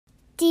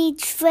the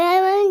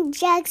Trevor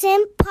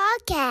Jackson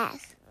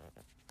Podcast.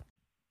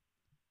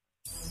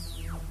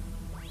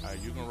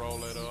 You can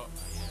roll it up.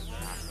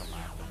 Knock 'em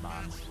out the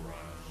box rush.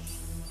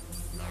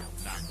 Knock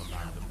 'em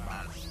out the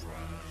box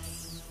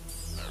rush.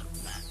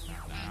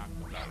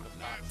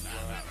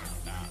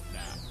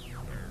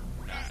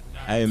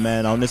 Hey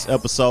man, on this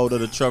episode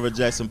of the Trevor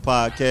Jackson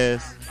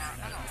Podcast,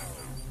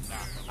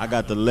 I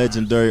got the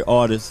legendary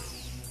artist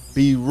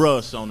B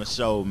Rush on the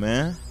show,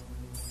 man.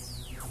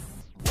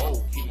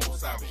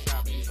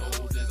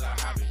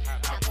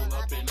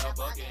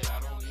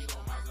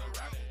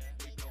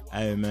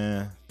 Hey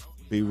man,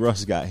 B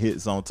Rush got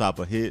hits on top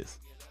of hits.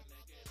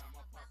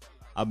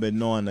 I've been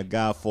knowing the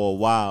guy for a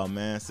while,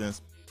 man,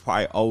 since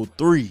probably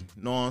 03, you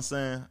know what I'm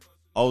saying?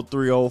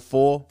 03,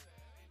 04.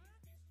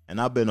 And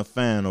I've been a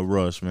fan of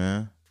Rush,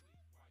 man.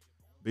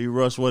 B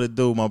Rush, what it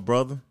do, my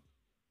brother?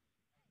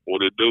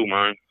 What it do,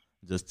 man?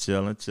 Just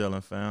chilling,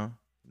 fam.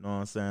 You know what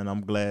I'm saying?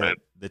 I'm glad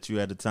that you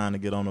had the time to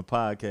get on the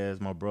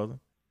podcast, my brother.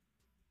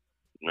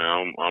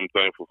 Man, I'm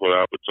thankful for the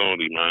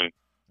opportunity, man.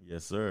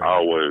 Yes, sir.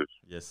 Always.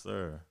 Yes,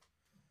 sir.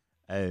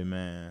 Hey,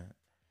 man,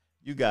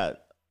 you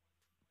got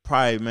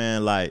probably,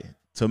 man, like,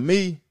 to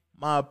me,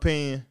 my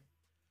opinion,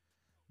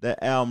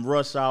 that album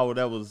Rush Hour,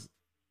 that's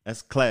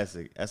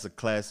classic. That's a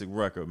classic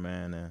record,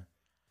 man. And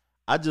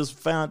I just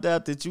found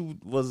out that you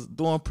was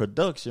doing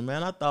production,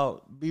 man. I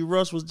thought B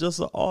Rush was just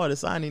an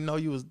artist. I didn't even know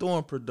you was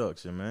doing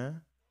production,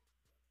 man.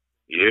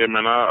 Yeah,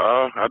 man,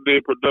 I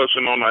did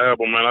production on the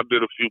album, man. I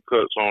did a few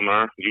cuts on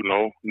there, you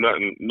know,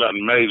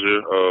 nothing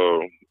major,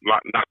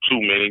 not too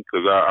many,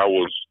 because I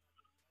was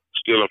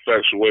still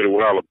infatuated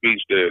with all the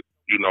beats that,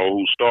 you know,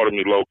 who started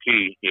me low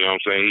key, you know what I'm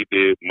saying? He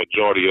did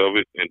majority of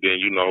it, and then,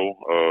 you know,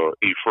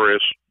 E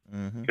Fresh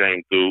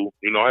came through.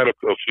 You know, I had a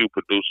few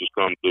producers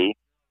come through.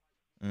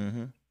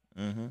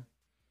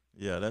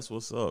 Yeah, that's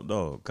what's up,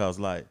 though, because,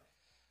 like,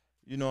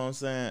 you know what I'm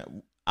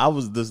saying? I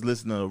was just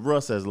listening to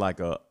Russ as, like,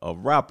 a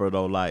rapper,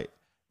 though, like,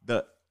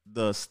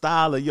 the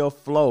style of your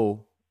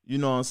flow, you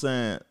know what I'm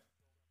saying?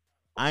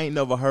 I ain't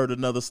never heard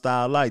another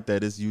style like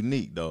that. It's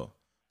unique, though.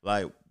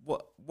 Like,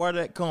 where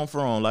that come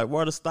from? Like,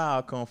 where the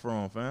style come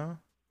from, fam?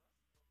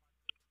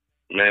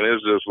 Man,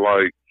 it's just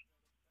like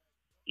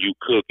you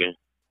cooking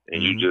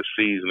and you just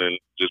seasoning,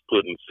 just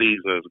putting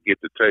seasonings to get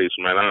the taste,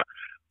 man.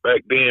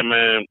 Back then,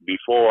 man,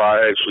 before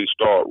I actually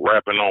start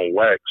rapping on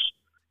wax,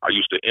 I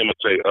used to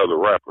imitate other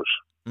rappers.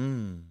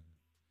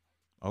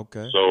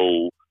 Okay.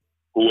 So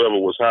whoever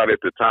was hot at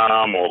the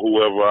time or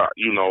whoever,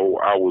 you know,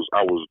 I was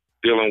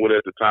dealing with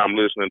at the time,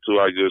 listening to,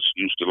 I just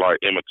used to, like,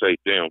 imitate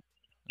them.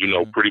 You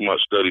know, pretty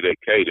much study their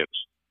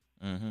cadence.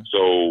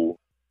 So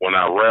when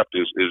I rap,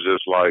 it's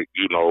just like,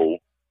 you know,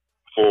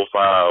 4 or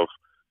 5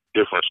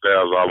 different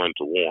styles all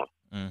into one.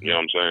 You know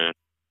what I'm saying?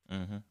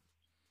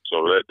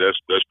 So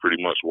that's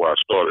pretty much where I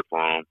started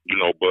from. You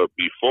know, but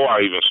before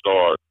I even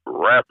started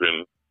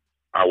rapping,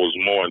 I was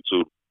more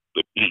into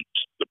the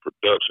beats, the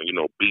production, you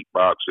know,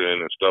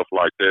 beatboxing and stuff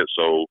like that.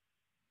 So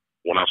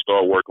when I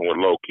started working with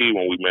Low Key,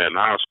 when we met in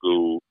high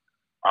school,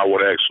 I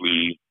would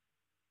actually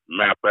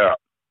map out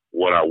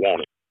what I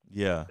wanted.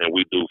 Yeah. And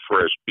we do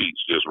fresh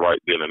beats just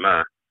right then and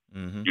there.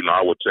 You know,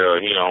 I would tell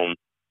him,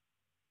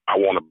 I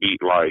want a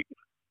beat like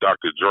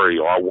Dr. Dre,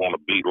 or I want a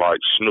beat like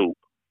Snoop.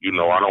 You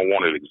know, I don't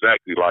want it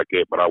exactly like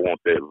it, but I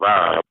want that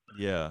vibe.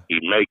 Yeah.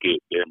 He make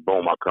it, and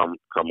boom, I come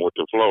with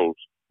the flows.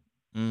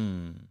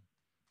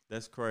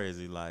 That's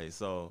crazy. Like,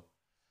 so,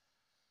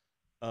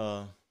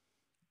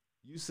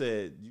 you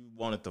said you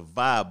wanted the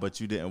vibe, but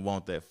you didn't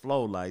want that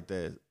flow like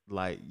that.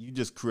 Like, you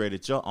just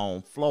created your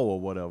own flow or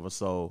whatever.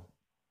 So,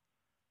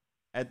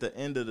 at the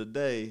end of the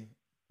day,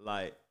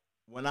 like,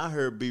 when I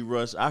heard B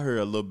Rush, I heard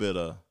a little bit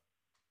of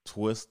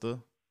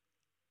Twister.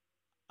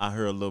 I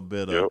heard a little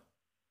bit of,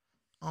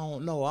 I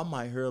don't know, I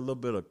might hear a little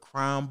bit of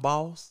Crime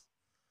Boss.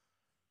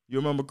 You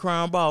remember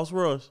Crime Boss,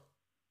 Rush?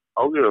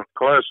 Oh, yeah,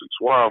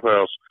 classics, Wild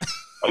House.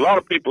 A lot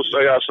of people say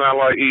I sound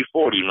like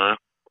E40, man.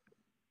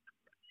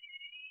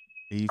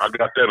 I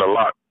got that a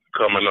lot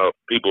coming up.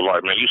 People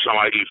like, man, you sound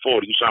like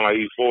E40. You sound like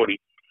E40.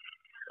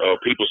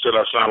 People said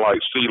I sound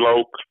like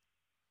C-Lo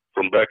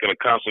from back in the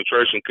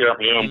concentration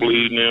camp, Young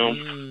Bleed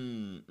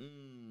them.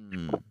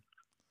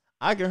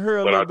 I can hear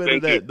a little bit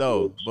of that,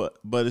 though,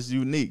 but it's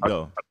unique,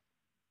 though.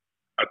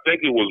 I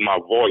think it was my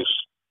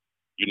voice,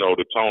 you know,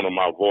 the tone of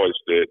my voice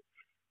that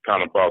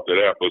kind of brought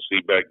that out. But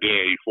see, back then,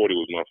 E40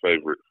 was my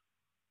favorite.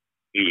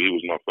 He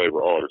was my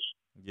favorite artist.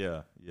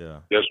 Yeah.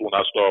 That's when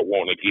I started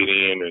wanting to get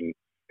in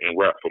and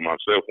rap for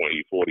myself when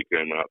E40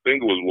 came out. I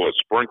think it was,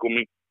 Sprinkle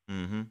Me?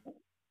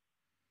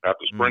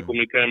 After Sprinkle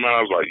Me came out,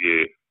 I was like,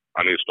 yeah,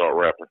 I need to start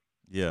rapping.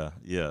 Yeah,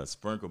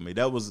 Sprinkle Me.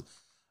 That was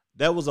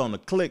on the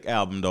Click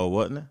album, though,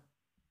 wasn't it?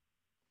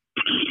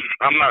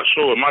 I'm not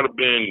sure. It might have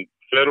been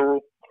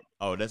Federal.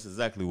 Oh, that's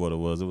exactly what it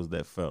was. It was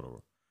that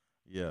Federal.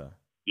 Yeah.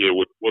 Yeah,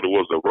 what it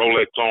was, the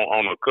Rolex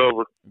on the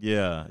cover.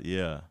 Yeah.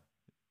 Yeah,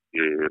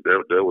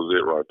 that was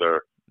it right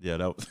there. Yeah,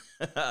 that was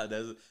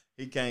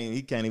he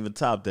can't even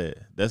top that.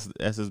 That's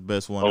his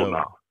best one ever.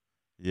 No.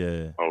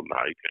 Yeah. Oh no,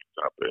 he can't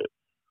top that.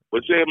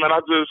 But yeah, man, I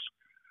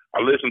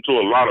listen to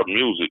a lot of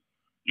music.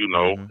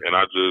 and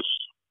I just,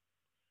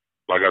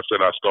 like I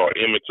said, I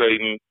started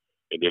imitating,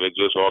 and then it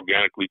just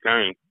organically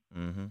came.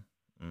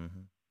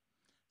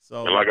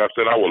 So, and like I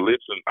said, I would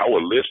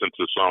listen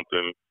to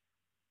something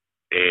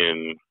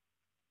and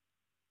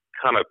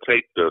kind of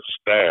take the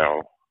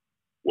style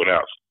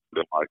without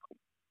the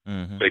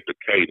take the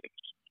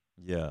cadence.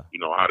 Yeah.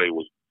 How they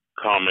was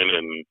coming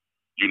and,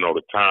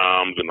 the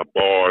times and the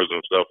bars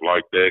and stuff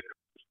like that.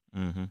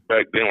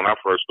 Back then when I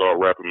first started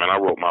rapping, man, I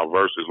wrote my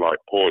verses like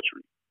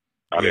poetry.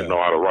 I didn't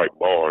know how to write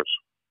bars.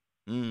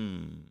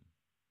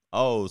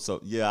 Oh,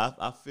 so yeah,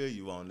 I feel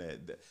you on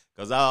that.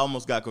 Because I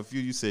almost got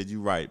confused. You said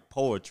you write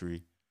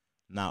poetry,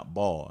 not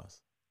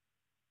bars.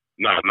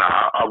 Nah,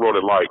 I wrote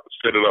it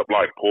set it up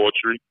like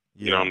poetry.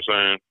 Yeah. You know what I'm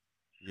saying?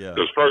 Yeah.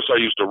 Because first I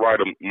used to write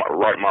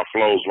my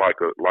flows like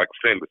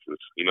sentences.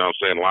 You know what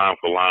I'm saying? Line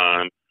for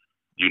line.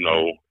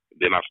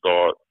 Then I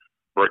start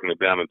breaking it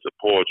down into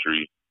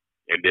poetry,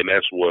 and then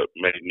that's what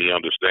made me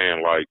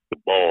understand like the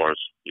bars.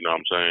 You know what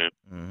I'm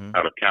saying?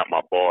 How to count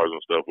my bars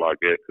and stuff like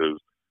that. Because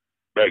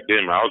back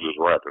then, man, I was just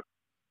rapping.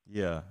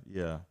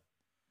 Yeah.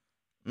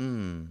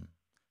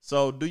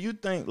 So do you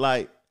think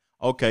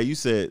okay, you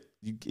said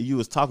you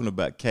was talking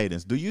about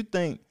cadence. Do you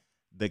think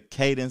the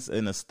cadence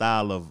and the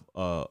style of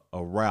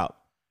a rap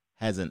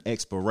has an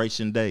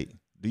expiration date?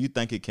 Do you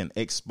think it can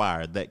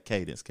expire? That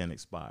cadence can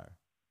expire?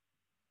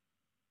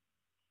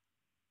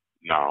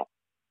 No.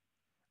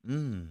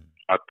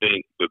 I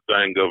think the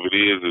thing of it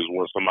is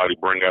when somebody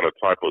bring out a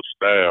type of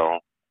style,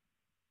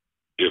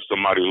 if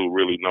somebody who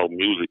really know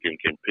music and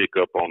can pick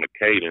up on the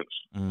cadence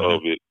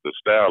of it, the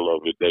style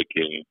of it, they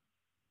can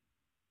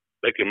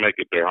make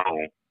it their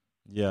own.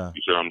 Yeah.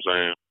 You see what I'm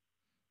saying?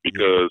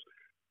 Because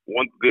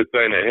one good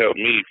thing that helped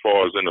me as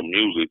far as in the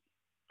music,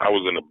 I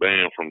was in a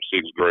band from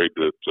 6th grade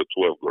to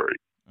 12th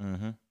grade.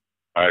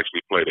 I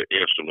actually played an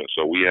instrument,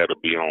 so we had to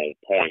be on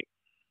point.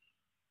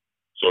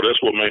 So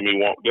that's what made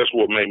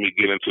me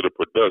get into the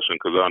production,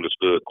 because I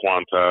understood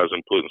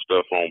quantizing, putting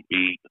stuff on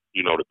beat,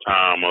 the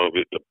time of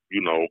it,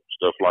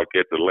 stuff like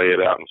that, to lay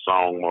it out in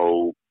song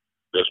mode.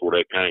 That's where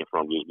that came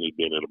from, just me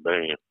being in a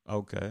band.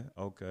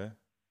 Okay.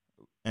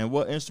 And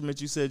what instrument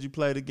you said you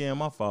played again?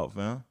 My fault,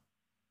 fam.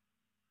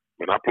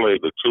 And I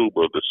played the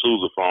tuba, the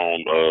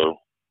sousaphone.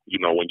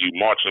 When you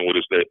marching with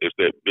it's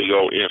that big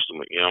old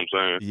instrument. You know what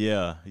I'm saying?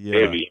 Yeah.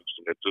 Heavy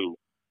instrument too.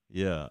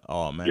 Yeah.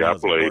 Oh man. Yeah, I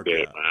played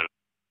that, man.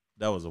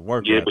 That was a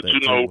workout. Yeah, but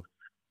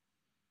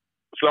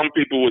some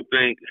people would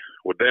think,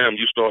 well, damn,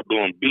 you start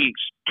doing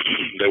beats,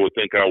 they would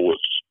think I was,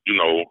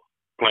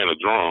 playing the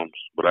drums,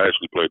 but I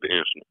actually played the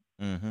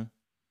instrument.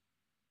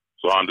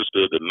 So I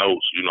understood the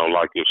notes,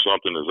 like if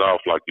something is off,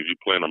 like if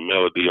you're playing a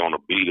melody on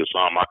a beat or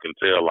something, I can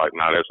tell, like,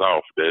 nah, that's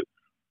off.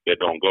 That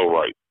don't go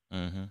right.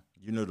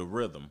 You knew the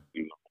rhythm.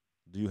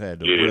 You had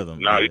the Yeah, rhythm.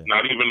 not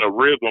even the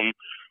rhythm.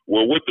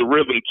 Well, with the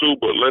rhythm too,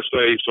 but let's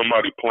say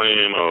somebody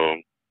playing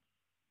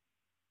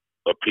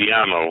a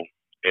piano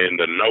and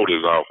the note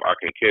is off, I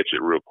can catch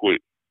it real quick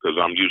because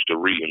I'm used to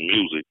reading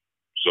music.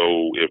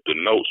 So if the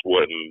notes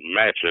wasn't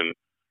matching,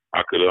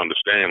 I could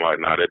understand, like,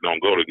 nah, that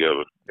don't go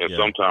together. And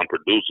sometimes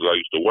producers I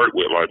used to work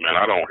with, like, man,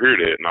 I don't hear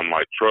that. And I'm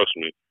like, trust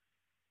me,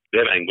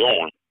 that ain't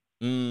going.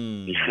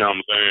 You know what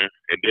I'm saying?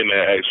 And then they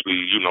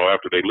actually,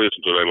 after they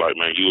listen to it, they like,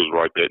 man, you was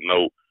right, that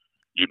note.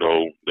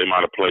 They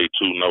might have played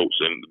two notes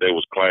and they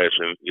was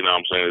clashing. You know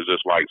what I'm saying? It's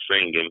just like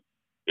singing.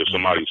 If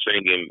somebody's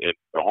singing and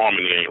the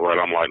harmony ain't right,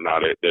 I'm like,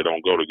 nah, that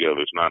don't go together.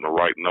 It's not in the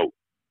right note.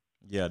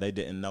 Yeah, they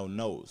didn't know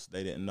notes.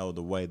 They didn't know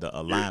the way the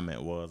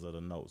alignment was of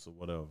the notes or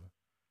whatever.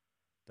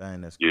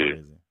 Dang, that's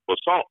crazy. But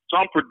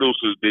some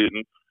producers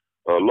didn't.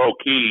 Low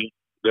key,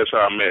 that's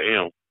how I met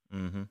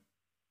him.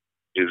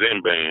 Is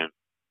in band.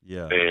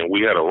 Yeah. And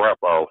we had a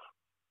rap off.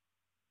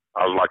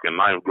 I was like in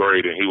 9th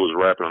grade and he was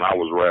rapping and I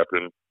was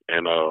rapping.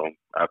 And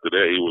after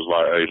that, he was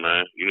like, hey,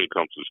 man, you need to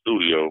come to the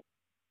studio.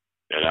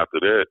 And after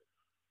that,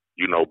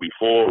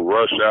 before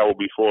Rush Hour,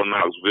 before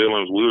Knox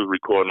Villains, we was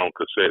recording on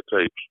cassette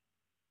tapes.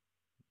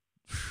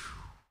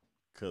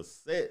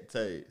 Cassette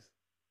tapes?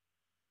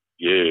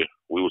 Yeah,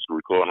 we was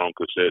recording on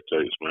cassette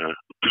tapes, man.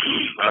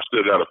 I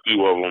still got a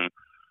few of them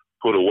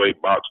put away,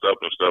 boxed up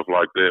and stuff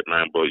like that,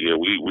 man. But, yeah,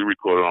 we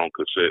recorded on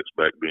cassettes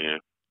back then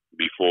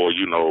before,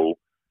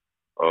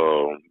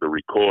 the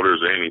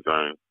recorders or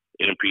anything.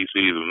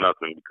 MPCs or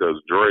nothing, because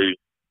Dre,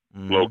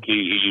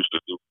 low-key, he used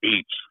to do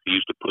beats. He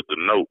used to put the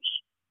notes.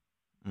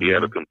 He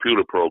had a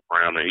computer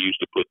program, and he used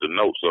to put the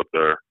notes up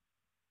there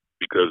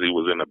because he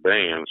was in a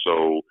band.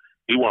 So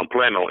he wasn't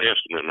playing no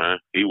instrument, man.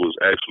 He was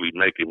actually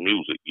making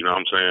music. You know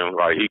what I'm saying?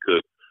 Like,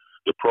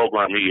 the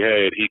program he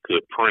had, he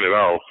could print it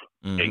off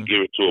and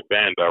give it to a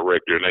band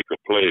director, and they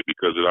could play it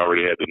because it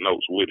already had the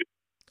notes with it.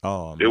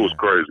 Oh, man. It was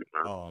crazy,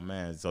 man. Oh,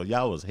 man. So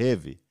y'all was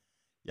heavy.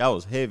 Y'all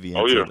was heavy.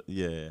 Oh, yeah.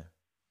 Yeah.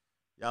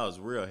 Y'all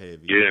was real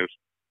heavy. Yeah.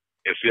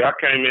 And see, I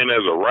came in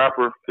as a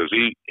rapper because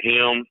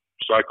him,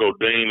 Psycho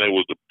Dean, they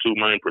was the two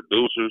main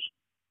producers.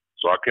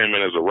 So I came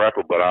in as a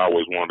rapper, but I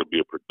always wanted to be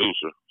a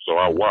producer.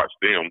 So I watched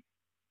them,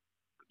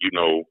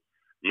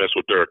 mess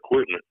with their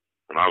equipment.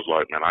 And I was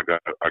like, man, I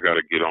got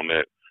to get on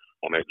that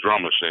on that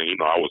drum machine. You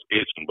know, I was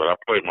itching, but I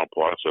played my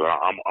part. I said,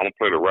 I'm gonna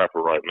play the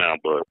rapper right now,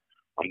 but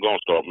I'm gonna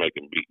start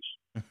making beats.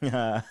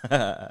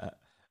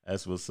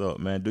 That's what's up,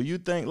 man. Do you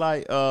think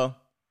like an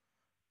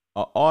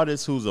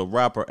artist who's a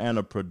rapper and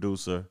a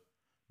producer,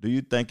 do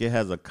you think it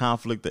has a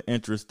conflict of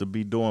interest to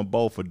be doing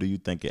both, or do you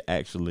think it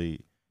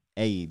actually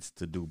aids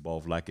to do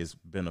both, like it's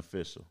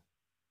beneficial?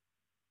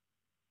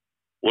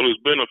 Well,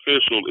 it's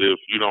beneficial if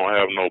you don't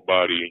have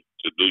nobody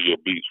to do your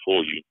beats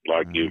for you.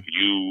 Like if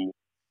you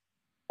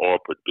are a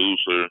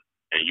producer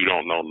and you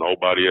don't know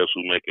nobody else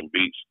who's making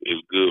beats,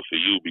 it's good for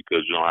you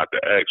because you don't have to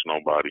ask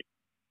nobody.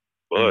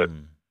 But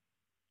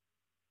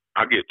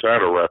I get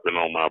tired of rapping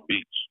on my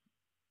beats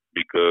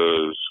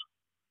because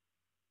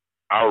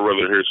I would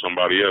rather hear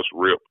somebody else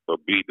rip a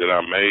beat that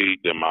I made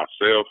than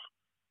myself.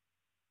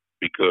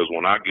 Because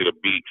when I get a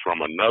beat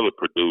from another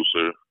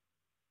producer,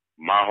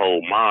 my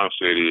whole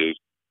mindset is,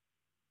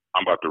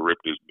 I'm about to rip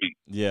this beat.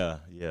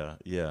 Yeah.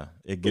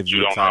 It gives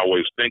you don't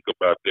always think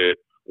about that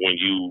when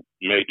you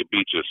made the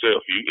beat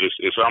yourself.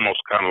 It's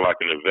almost kind of like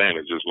an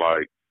advantage. It's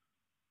like,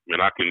 man,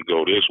 I can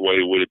go this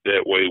way with it,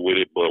 that way with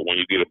it. But when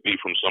you get a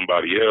beat from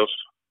somebody else,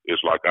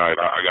 it's like, all right,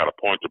 I got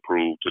a point to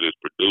prove to this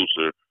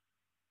producer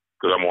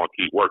because I'm gonna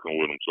keep working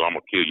with him. So I'm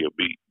gonna kill your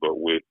beat. But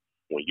when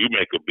you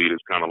make a beat,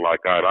 it's kind of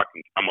like, all right,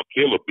 I'm gonna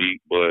kill a beat,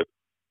 but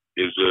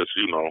it's just,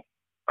 you know,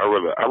 I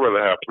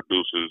rather have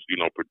producers, you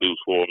know, produce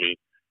for me.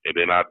 And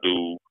then I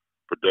do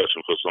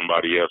production for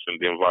somebody else, and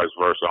then vice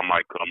versa. I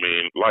might come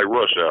in like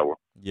Rush Hour.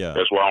 Yeah.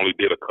 That's why I only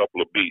did a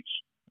couple of beats.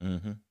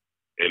 And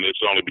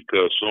it's only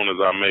because as soon as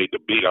I made the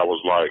beat, I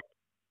was like,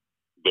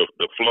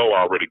 the flow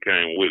already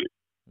came with it.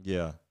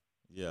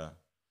 Yeah.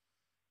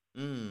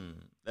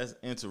 That's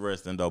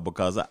interesting though,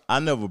 because I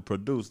never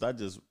produced. I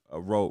just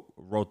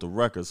wrote the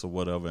records or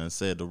whatever and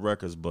said the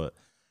records. But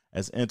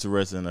it's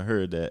interesting to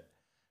hear that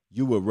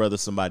you would rather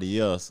somebody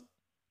else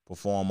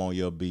perform on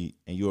your beat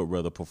and you would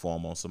rather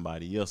perform on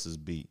somebody else's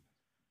beat.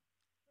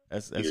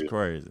 That's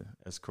crazy.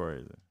 That's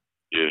crazy.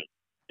 Yeah.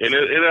 And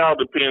it all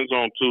depends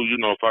on too, you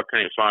know, if I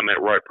can't find that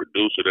right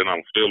producer that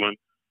I'm feeling,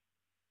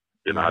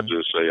 then I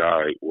just say,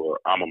 all right, well,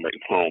 I'm gonna make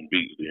my own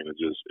beats then and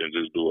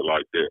just do it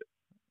like that.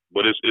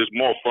 But it's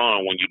more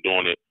fun when you're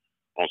doing it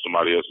on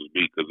somebody else's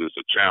beat because it's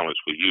a challenge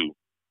for you.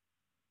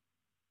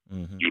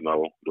 You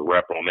know, to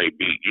rap on their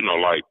beat. You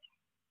know, like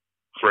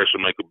Fresh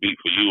will make a beat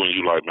for you and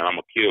you like, man, I'm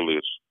gonna kill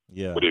this.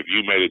 Yeah. But if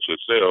you made it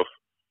yourself,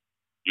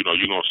 you know,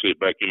 you're going to sit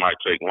back. You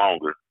might take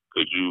longer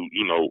because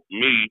you know,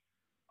 me,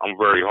 I'm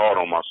very hard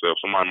on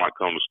myself. Somebody might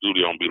come to the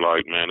studio and be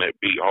like, man, that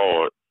beat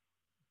hard.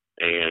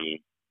 And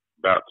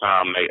about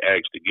time they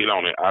asked to get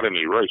on it, I didn't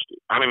erase it.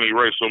 I didn't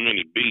erase so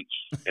many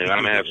beats and I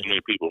didn't have so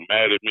many people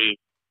mad at me.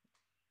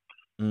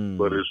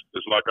 But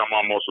it's like I'm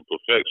almost a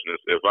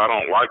perfectionist. If I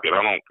don't like it,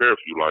 I don't care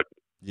if you like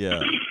it. Yeah.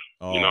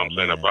 You know what I'm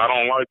saying? If I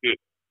don't like it,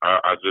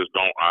 I just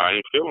don't, I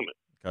ain't feeling it.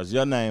 Because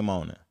your name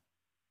on it.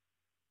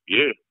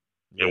 Yeah.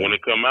 And when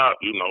it come out,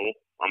 you know,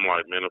 I'm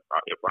like, man,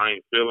 if I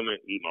ain't feeling it,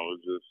 you know,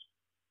 it's just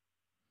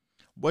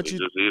what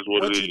just is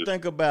what it is. What you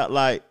think about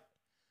like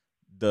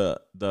the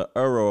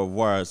era of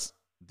where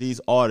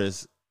these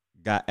artists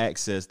got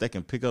access, they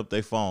can pick up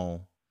their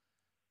phone,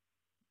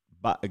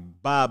 buy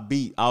a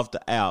beat off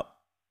the app,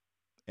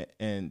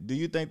 and do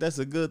you think that's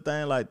a good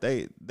thing? Like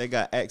they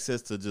got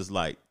access to just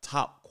like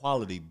top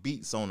quality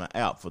beats on the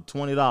app for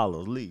 $20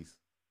 at least.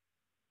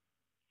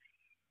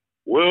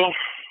 Well,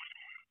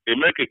 it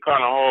make it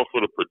kind of hard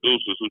for the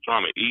producers who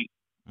trying to eat,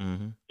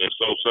 and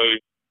so say,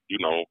 you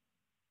know.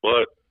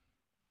 But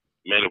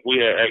man, if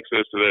we had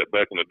access to that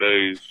back in the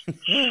days,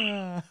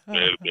 man,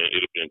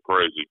 it'd have been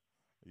crazy.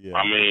 Yeah.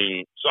 I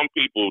mean, some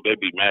people they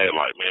be mad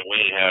like, man,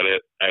 we ain't had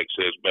that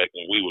access back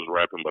when we was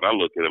rapping. But I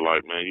look at it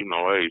like, man, you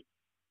know, hey,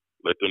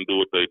 let them do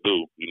what they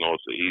do. You know,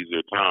 it's an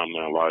easier time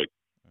now. Like,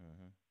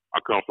 I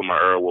come from an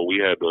era where we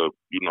had to,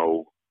 you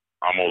know,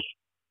 almost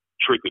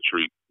trick or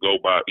treat, go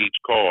by each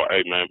car.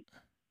 Hey, man,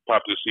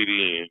 pop this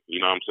CD in,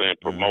 you know what I'm saying?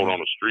 Promote on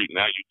the street.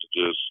 Now you can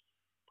just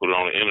put it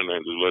on the internet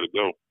and just let it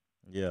go.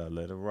 Yeah,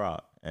 let it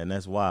rock. And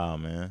that's wild,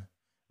 man.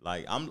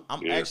 Like, I'm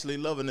actually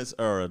loving this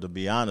era, to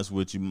be honest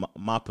with you,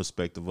 my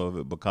perspective of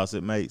it, because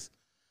it's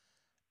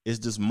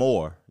just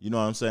more, you know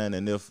what I'm saying?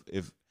 And if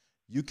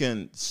you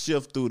can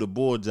shift through the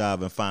board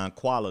job and find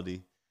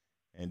quality,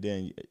 and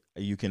then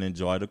you can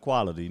enjoy the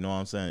quality, you know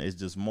what I'm saying? It's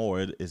just more,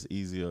 it's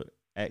easier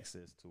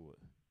access to it.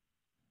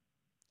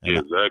 Yeah,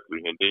 exactly.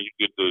 And then you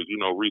get to, you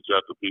know, reach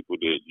out to people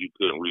that you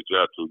couldn't reach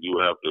out to. You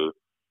have to,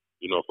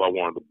 you know, if I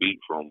wanted to beat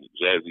from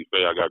Jazzy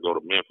Faye, I got to go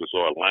to Memphis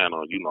or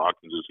Atlanta. You know, I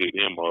can just hit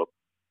him up,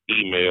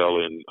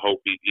 email, and hope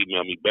he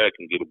email me back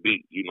and get a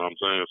beat. You know what I'm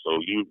saying? So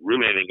you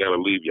really ain't got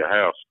to leave your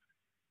house.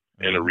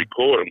 And the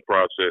recording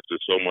process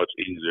is so much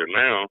easier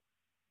now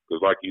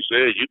because, like you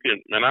said, you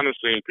can, man, I done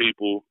seen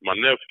people, my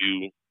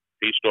nephew,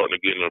 he's starting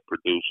to get into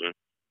producing,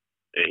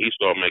 and he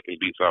started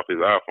making beats off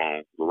his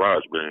iPhone,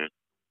 GarageBand.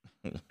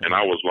 And I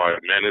was like,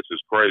 man, this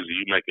is crazy.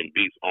 You making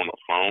beats on a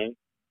phone?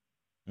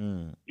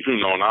 You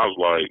know, and I was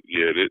like,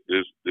 yeah,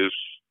 this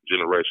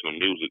generation of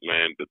music,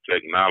 man, the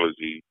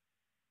technology,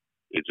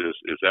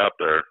 it's out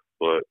there.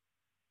 But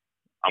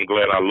I'm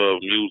glad I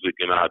love music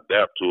and I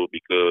adapt to it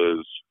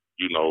because,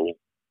 you know,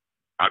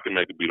 I can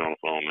make a beat on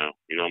the phone now.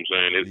 You know what I'm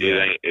saying? It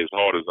ain't as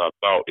hard as I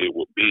thought it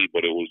would be,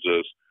 but it was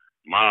just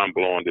mind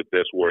blowing that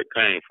that's where it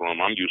came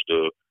from. I'm used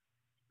to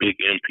big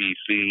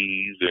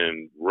MPCs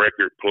and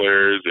record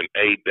players and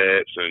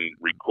ADATs and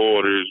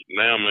recorders.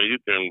 Now, man, you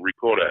can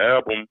record an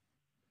album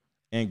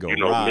and go, you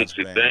know, mix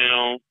it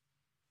down.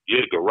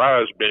 Yeah,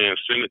 GarageBand,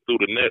 send it through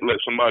the net, let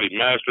somebody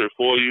master it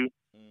for you,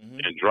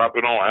 and drop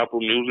it on Apple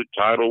Music,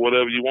 Tidal,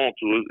 whatever you want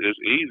to. It's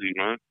easy,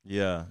 man.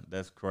 Yeah,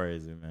 that's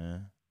crazy,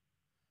 man.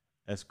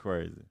 That's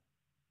crazy.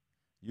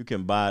 You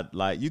can buy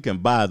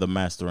the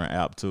mastering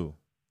app too.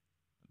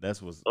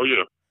 That's what's. Oh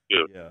yeah.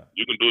 You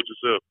can do it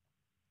yourself.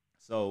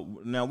 So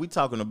now we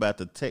talking about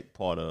the tech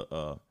part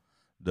of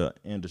the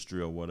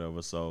industry or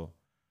whatever. So,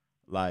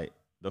 like,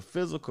 the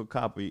physical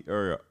copy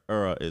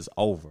era is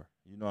over.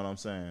 You know what I'm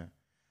saying?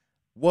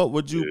 What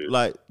would you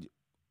like?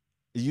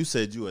 You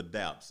said you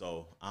adapt,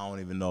 so I don't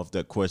even know if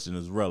that question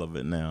is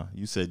relevant now.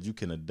 You said you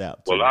can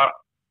adapt. Well, I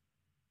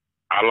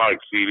like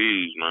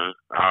CDs, man.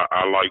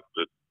 I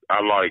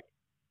like.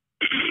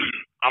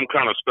 I'm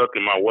kind of stuck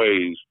in my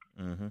ways.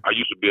 I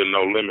used to be a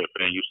No Limit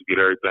fan. Used to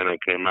get everything they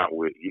came out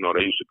with. You know,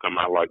 they used to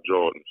come out like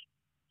Jordans.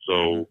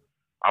 So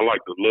I like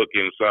to look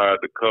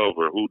inside the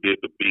cover. Who did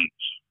the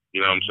beats?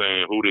 You know what I'm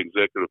saying? Who the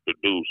executive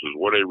producers?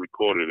 Where they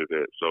recorded it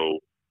at?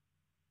 So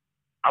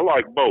I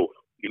like both.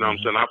 You know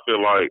what I'm saying? I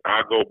feel like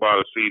I go buy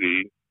the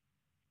CD,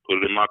 put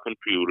it in my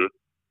computer,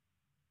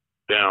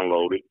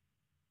 download it.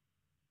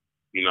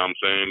 You know what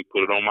I'm saying?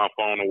 Put it on my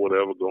phone or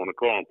whatever, go in the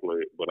car and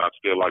play it. But I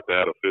still like to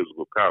have the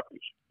physical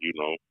copies, you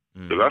know.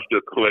 Because I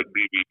still collect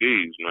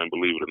DVDs, man,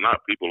 believe it or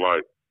not. People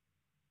like,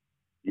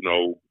 you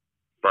know,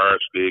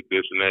 Fire Stick,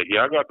 this and that.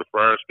 Yeah, I got the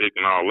Fire Stick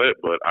and all that,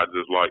 but I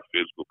just like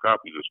physical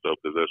copies of stuff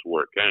because that's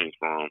where it came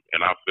from.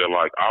 And I feel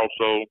like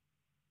also,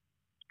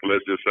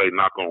 let's just say,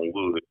 knock on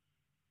wood,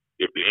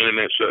 if the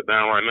internet shut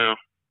down right now,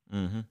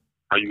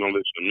 how you going to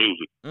listen to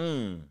music?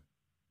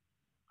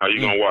 How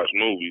you going to watch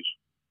movies?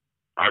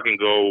 I can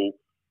go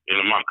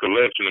into my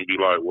collection and be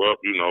like, well,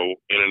 you know,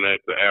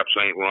 internet, the apps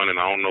ain't running.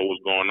 I don't know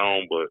what's going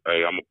on, but,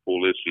 hey, I'm going to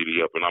pull this CD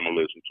up and I'm going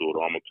to listen to it.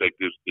 Or I'm going to take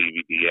this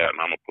DVD out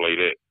and I'm going to play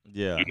that.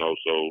 Yeah. You know,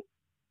 so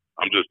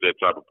I'm just that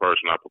type of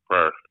person. I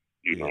prepare,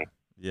 you know.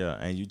 Yeah,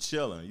 and you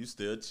chilling. You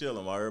still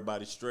chilling while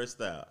everybody's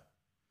stressed out.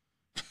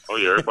 Oh,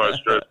 yeah,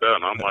 everybody's stressed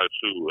out. And I'm like,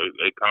 shoot,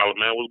 they call it,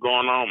 man, what's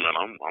going on, man?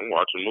 I'm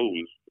watching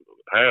movies.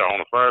 Hey, on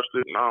the Fire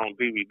Stick, not on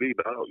DVD,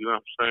 dog. You know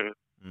what I'm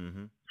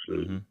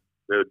saying?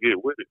 They'll get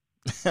with it.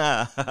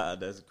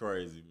 That's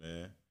crazy,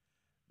 man.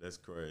 That's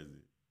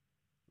crazy.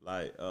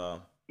 Like,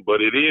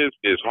 but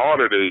it's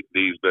harder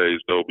these days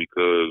though,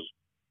 because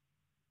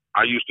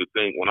I used to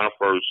think when I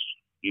first,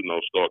 you know,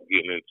 start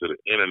getting into the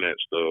internet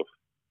stuff,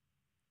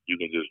 you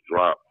can just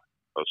drop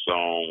a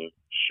song,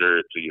 share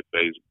it to your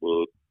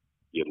Facebook,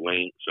 your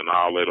links, and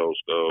all that old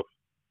stuff.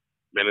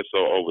 Man, it's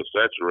so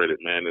oversaturated,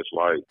 man. It's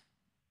like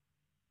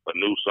a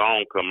new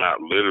song come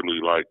out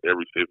literally like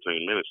every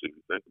 15 minutes if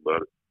you think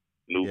about it.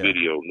 New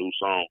video, new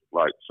song.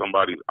 Like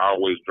somebody's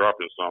always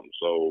dropping something.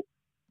 So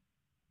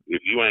if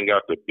you ain't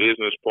got the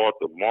business part,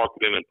 the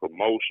marketing and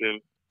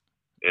promotion,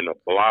 and the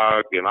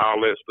blog and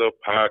all that stuff,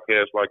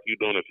 podcasts like you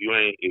doing, if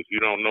you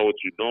don't know what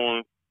you're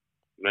doing,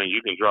 man,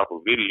 you can drop a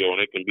video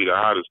and it can be the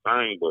hottest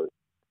thing, but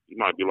you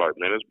might be like,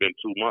 man, it's been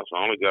 2 months.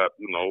 I only got,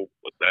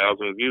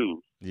 1,000 views.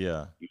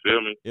 Yeah. You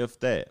feel me? If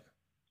that.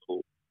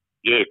 So,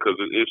 yeah, because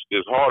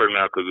it's harder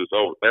now because it's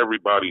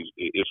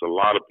a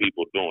lot of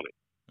people doing it.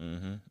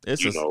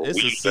 It's a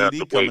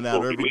CD coming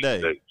out every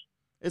day. Dates.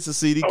 It's a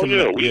CD coming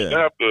out. We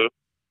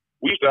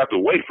used to have to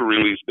wait for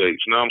release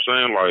dates. You know what I'm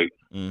saying? Like,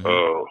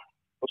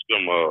 what's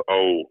them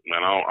old,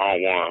 man, I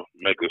don't want to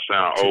make it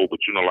sound old, but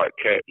like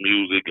Cat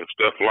Music and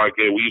stuff like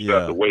that. We used to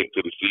have to wait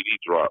until the CD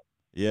drop.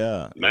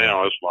 Yeah.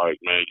 Now it's like,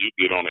 man, you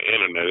get on the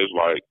internet, it's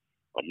like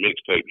a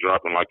mixtape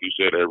dropping, like you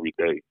said, every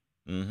day.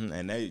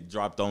 And they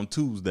dropped on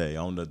Tuesday,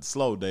 on the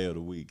slow day of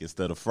the week,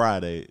 instead of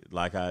Friday,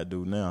 like I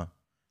do now,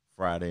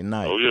 Friday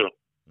night. Oh, yeah.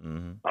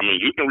 I mean,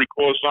 you can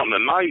record something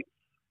tonight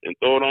and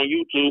throw it on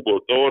YouTube or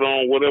throw it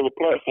on whatever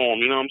platform.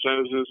 You know what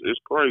I'm saying? It's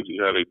crazy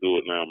how they do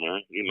it now,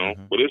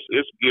 man. But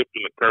it's gift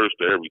and a curse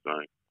to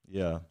everything.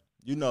 Yeah.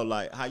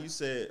 Like how you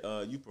said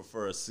you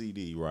prefer a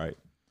CD, right?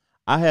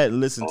 I hadn't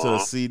listened to a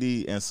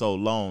CD in so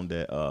long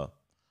that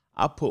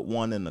I put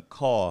one in the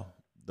car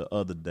the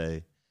other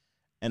day,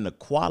 and the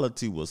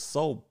quality was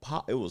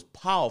it was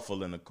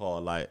powerful in the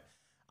car. Like,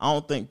 I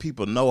don't think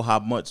people know how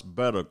much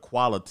better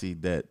quality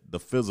that the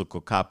physical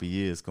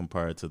copy is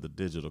compared to the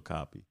digital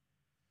copy.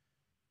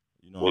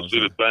 Well, see,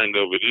 the thing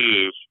of it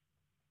is,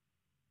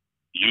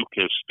 you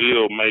can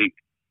still make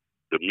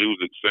the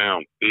music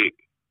sound thick,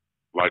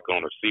 like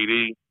on a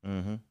CD,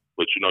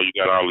 but you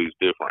got all these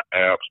different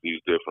apps, these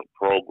different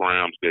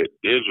programs that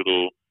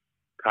digital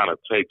kind of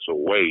takes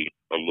away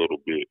a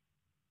little bit.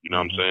 You know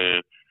what I'm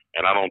saying?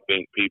 And I don't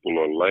think people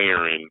are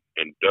layering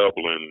and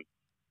doubling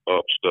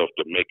up stuff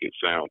to make it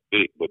sound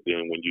thick, but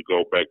then when you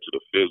go back to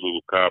the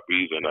physical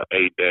copies and the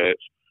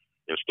ADATs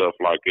and stuff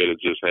like that, it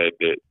just had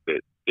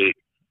that thick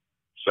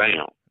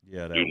sound.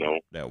 Yeah, you know.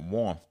 that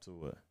warmth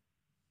to it.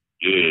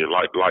 Yeah,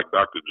 like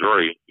Dr.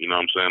 Dre, you know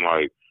what I'm saying?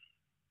 Like,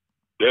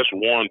 that's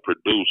one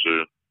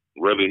producer,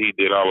 whether he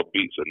did all the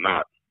beats or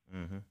not,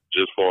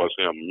 just far as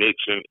him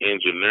mixing,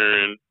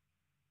 engineering,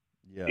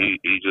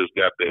 he just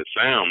got that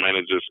sound, man.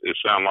 It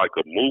sounds like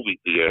a movie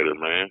theater,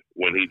 man,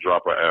 when he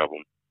drop an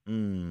album.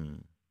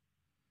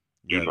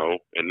 You know,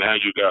 and now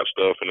you got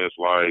stuff and it's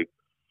like,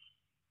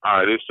 all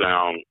right, it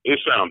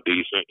sound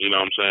decent, you know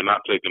what I'm saying?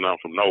 Not taking up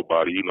from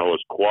nobody, you know,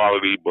 it's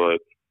quality, but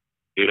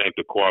it ain't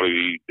the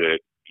quality that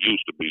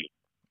used to be.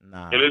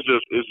 Nah. And it's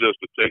just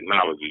the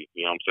technology,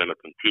 you know what I'm saying, the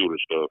computer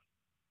stuff.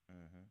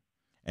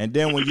 And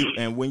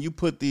then when you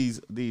put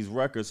these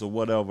records or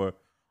whatever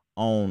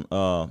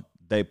on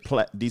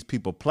these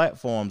people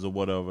platforms or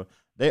whatever,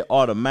 they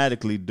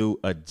automatically do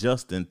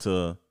adjusting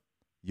to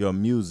your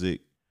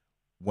music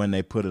when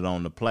they put it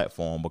on the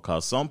platform,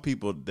 because some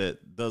people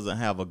that doesn't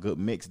have a good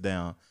mix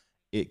down,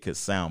 it could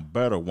sound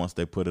better once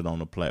they put it on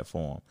the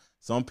platform.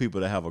 Some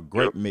people that have a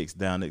great mix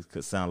down, it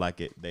could sound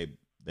like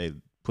they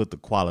put the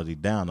quality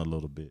down a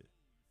little bit.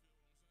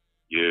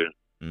 Yeah.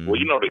 Well,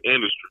 you know, the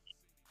industry,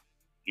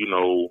 you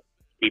know,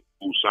 people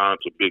who sign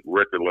to big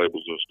record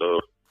labels and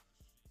stuff,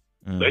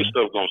 they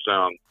stuff gonna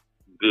sound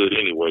good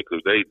anyway,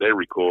 because they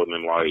recording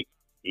in like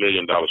 $1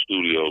 million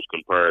studios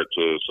compared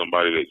to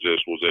somebody that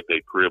just was at their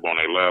crib on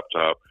their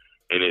laptop,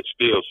 and it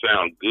still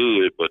sound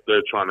good, but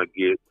they're trying to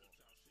get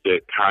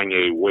that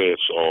Kanye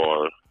West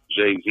or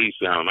Jay-Z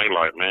sound. They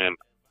like, man,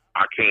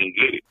 I can't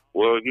get it.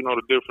 Well, you know,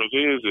 the difference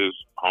is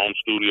home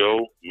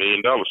studio, $1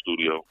 million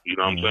studio. You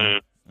know what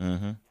I'm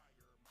saying?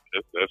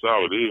 That's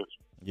all it is.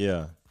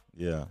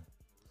 Yeah.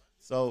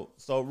 So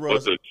But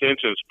Russ, the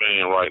attention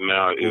span right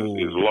now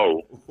is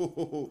low.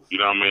 You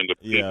know what I mean? The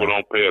people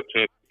don't pay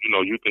attention. You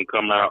know, you can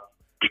come out.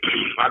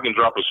 I can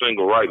drop a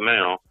single right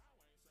now,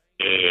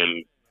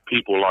 and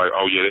people like,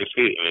 oh yeah, it's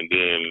hitting, and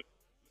then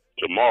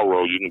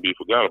tomorrow you can be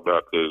forgot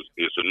about because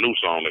it's a new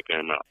song that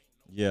came out.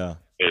 Yeah.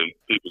 And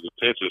people's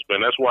attention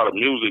span. That's why the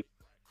music,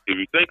 if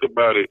you think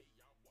about it,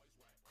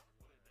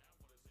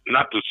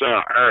 not to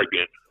sound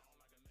arrogant,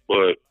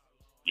 but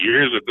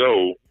years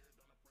ago,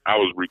 I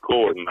was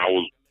recording. I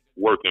was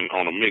working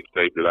on a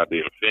mixtape that I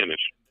didn't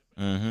finish.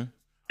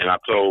 And I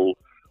told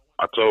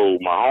my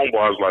homeboy,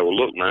 I was like, well,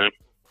 look, man,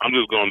 I'm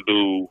just going to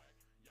do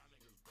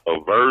a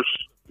verse,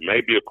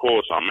 maybe a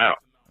chorus, I'm out.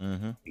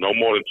 No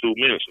more than 2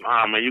 minutes.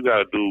 Nah, man, you got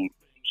to do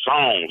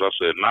songs. I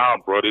said, nah,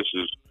 bro, this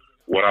is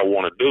what I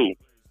want to do.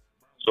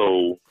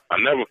 So I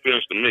never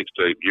finished the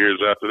mixtape years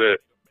after that.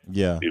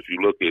 Yeah. If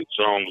you look at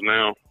songs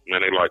now,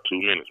 man, they like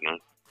 2 minutes, man.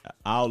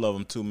 All of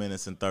them 2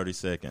 minutes and 30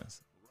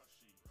 seconds.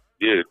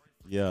 Yeah.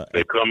 Yeah.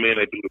 They come in,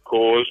 they do the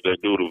chorus, they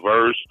do the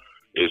verse,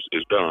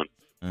 it's done.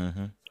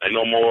 Ain't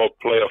no more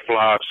play a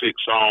fly 6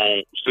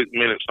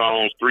 minute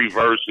songs, 3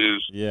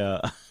 verses,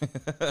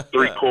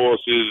 3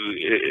 choruses.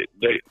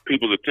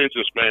 People's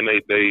attention span,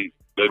 they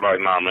like,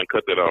 nah, man,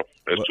 cut that off.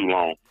 That's too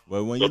long.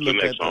 Well, when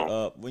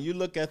you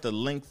look at the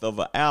length of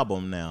an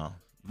album now,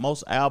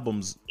 most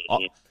albums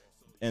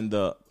in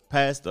the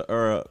past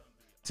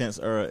tense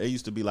era, it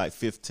used to be like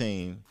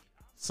 15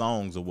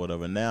 songs or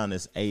whatever. Now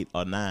it's 8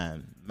 or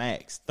 9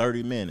 max,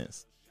 30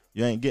 minutes.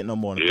 You ain't getting no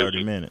more than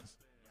 30 minutes.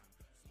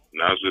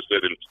 Now it's just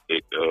that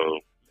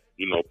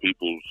you know,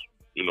 people's,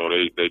 you know,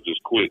 they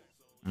just quit.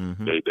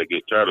 They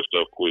get tired of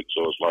stuff quick.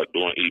 So it's like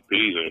doing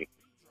EPs, and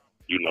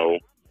you know,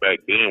 back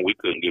then we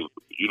couldn't get,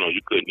 you know,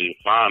 you couldn't even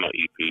find an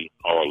EP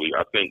hardly.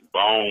 I think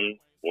Bone,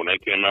 when they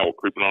came out with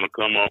Creeping on the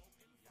Come Up,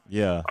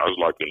 I was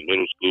like in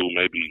middle school,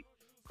 maybe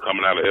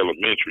coming out of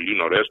elementary. You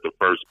know, that's the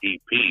first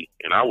EP,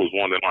 and I was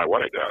wondering like,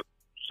 why they got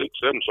 6,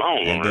 7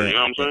 songs on there? You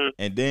know what I'm saying?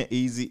 And then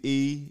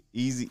Easy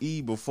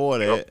E before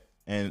that,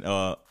 and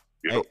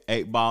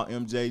 8 Ball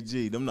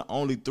MJG. Them the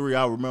only 3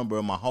 I remember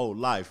in my whole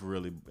life,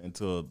 really,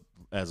 until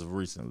as of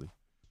recently.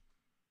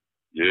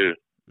 Yeah.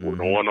 Well,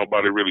 don't want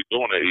nobody really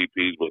doing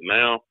the EPs, but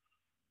now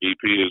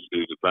EP is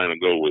the thing to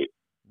go with.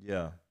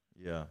 Yeah.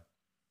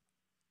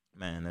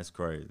 Man, that's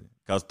crazy.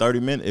 Because 30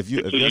 minutes, if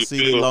your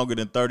CD longer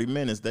than 30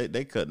 minutes,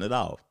 they cutting it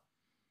off.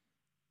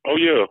 Oh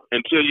yeah,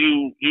 until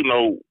you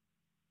know,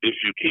 if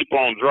you keep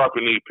on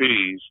dropping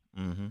EPs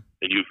and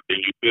you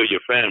build your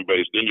fan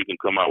base, then you can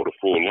come out with a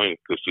full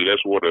length. Because see,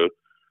 that's where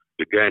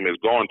the game is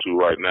going to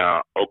right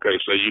now. Okay,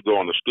 say you go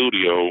in the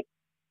studio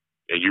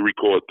and you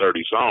record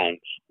 30 songs.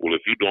 Well,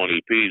 if you're doing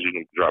EPs, you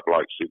can drop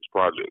like 6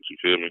 projects. You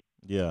feel me?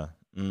 Yeah.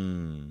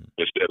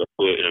 Instead of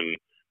putting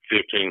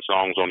 15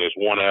 songs on this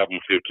one album,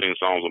 15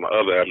 songs on the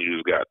other album, you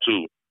just got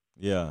 2.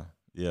 Yeah.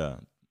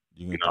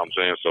 You know what I'm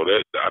saying? So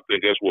I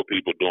think that's what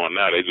people are doing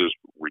now. They just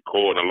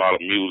record a lot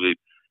of music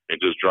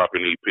and just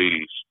dropping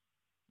EPs.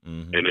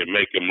 And it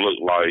make them look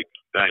like,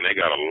 dang, they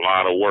got a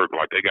lot of work.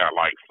 Like they got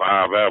like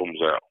 5 albums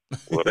out.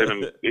 Well, they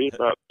did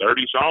about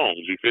 30 songs.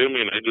 You feel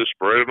me? And they just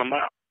spread them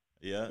out.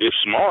 Yeah. It's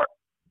smart.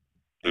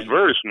 It's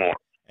very smart.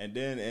 And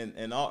then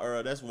in our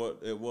era, that's what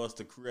it was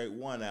to create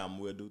one album.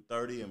 We'll do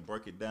 30 and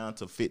break it down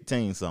to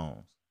 15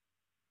 songs.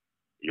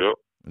 Yep.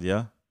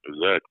 Yeah.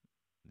 Exactly.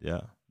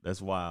 Yeah.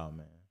 That's wild,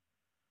 man.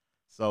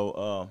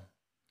 So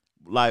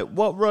like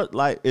what Rush,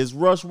 like is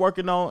Rush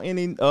working on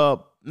any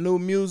new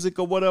music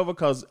or whatever?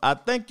 Cause I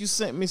think you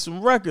sent me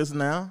some records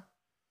now,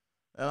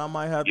 and I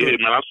might have to. Yeah,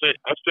 man. I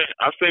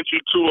sent you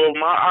 2 of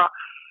them. I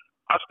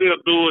still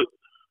do it.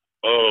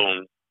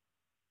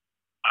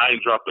 I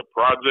ain't dropped a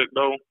project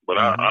though, but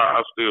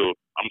I'm still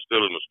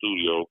in the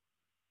studio.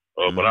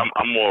 But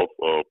I'm more of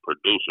a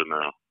producer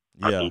now.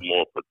 Yeah. I do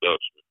more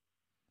production.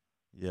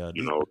 Yeah,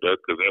 You know,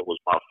 because that was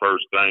my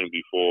first thing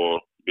before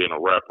being a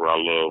rapper. I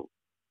love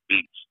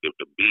beats. If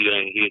the beat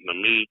ain't hitting to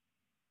me,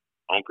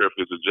 I don't care if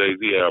it's a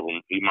Jay-Z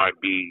album. He might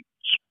be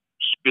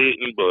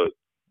spitting, but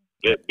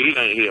that beat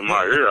ain't hitting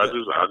my ear. I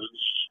don't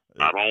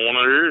want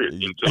to hear it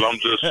until I'm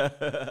just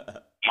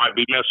might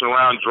be messing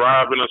around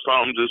driving or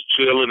something, just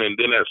chilling, and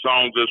then that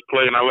song just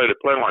play, and I let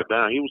it play. I'm like,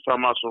 damn, he was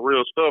talking about some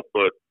real stuff,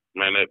 but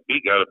man, that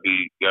beat gotta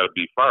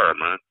be fire,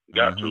 man.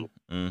 Got to.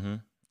 Mm-hmm.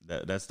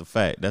 That's the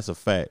fact. That's a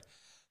fact.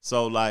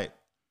 So, like,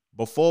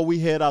 before we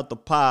head out the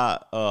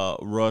pod,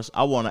 Rush,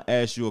 I want to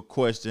ask you a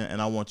question,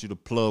 and I want you to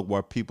plug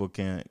where people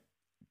can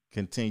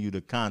continue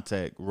to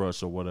contact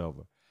Rush or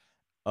whatever.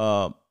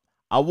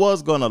 I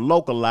was gonna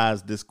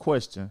localize this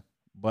question,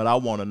 but I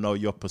want to know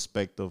your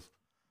perspective,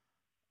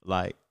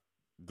 like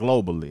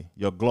globally,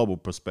 your global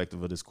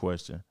perspective of this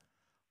question.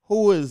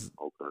 Who is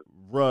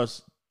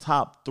Rush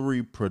top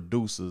 3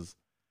 producers?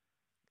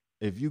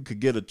 If you could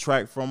get a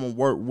track from them,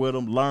 work with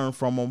them, learn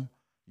from them,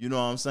 you know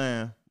what I'm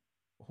saying?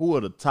 Who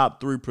are the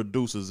top 3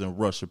 producers in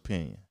Rush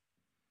opinion?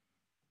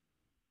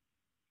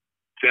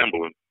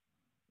 Timbaland.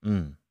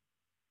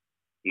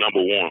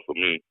 Number 1 for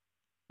me.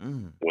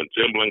 When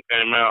Timbaland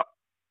came out,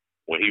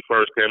 when he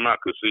first came out,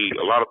 because see,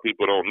 a lot of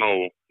people don't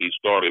know he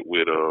started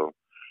with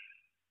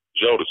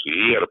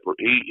Jodeci.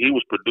 He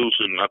was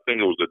producing, I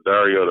think it was the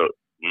Diary of the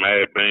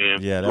Mad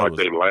Band, like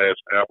their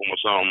last album or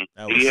something.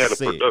 He had a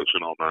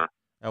production on there.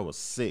 That was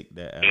sick,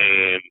 that album.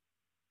 And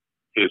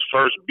his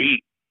first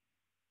beat,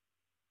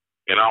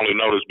 and I only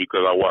know this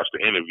because I watched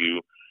the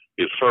interview,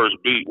 his first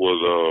beat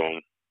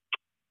was,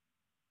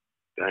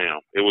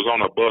 it was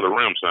on a Above the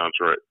Rim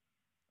soundtrack.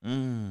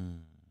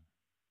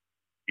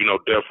 You know,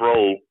 Death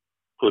Row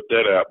put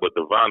that out, but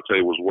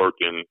Devontae was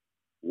working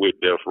with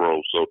Death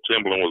Row. So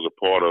Timbaland was a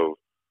part of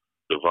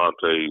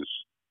Devontae's,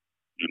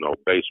 you know,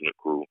 basement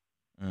crew.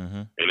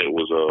 And it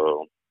was,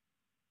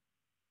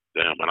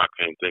 and I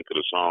can't think of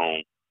the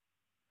song.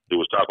 It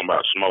was talking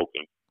about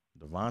smoking.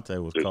 Devontae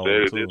was they cold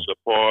said too. It's a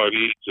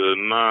party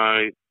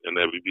tonight, and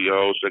every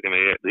BO second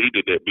he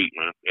did that beat,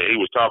 man, and he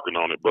was talking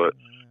on it. But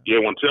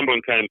yeah, when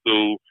Timbaland came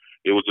through,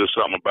 it was just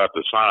something about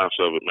the science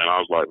of it, man. I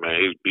was like,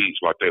 man, his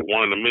beats like that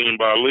One in a Million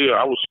by Aaliyah.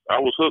 I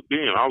was hooked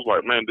in. I was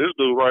like, man, this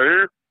dude right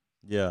here.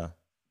 Yeah.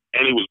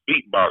 And he was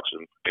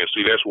beatboxing, and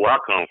see, that's where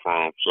I come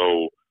from.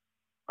 So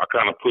I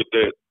kind of put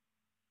that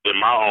in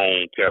my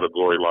own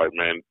category, like,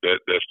 man,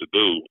 that's the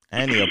dude.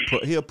 And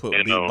he'll put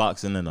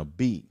beatboxing in a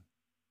beat.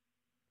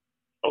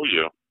 Oh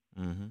yeah.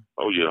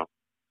 Oh yeah.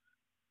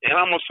 And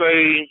I'm gonna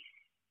say,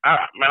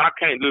 I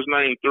can't just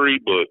name 3,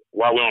 but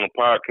while we're on the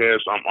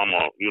podcast, I'm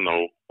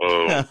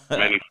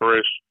Manny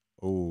Fresh.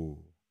 Ooh.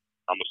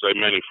 I'm gonna say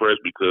Manny Fresh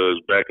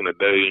because back in the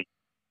day,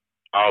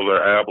 all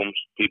their albums,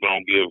 people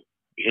don't give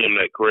him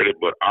that credit,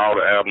 but all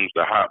the albums,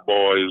 the Hot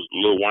Boys,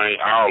 Lil Wayne,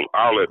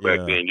 all that back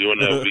then,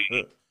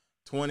 UNLV,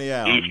 20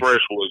 albums. E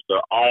Fresh was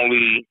the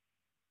only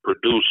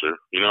producer,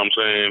 you know what I'm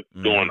saying,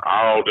 doing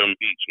all them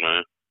beats,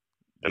 man.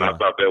 And I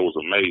thought that was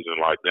amazing.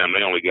 Like, damn,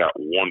 they only got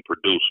 1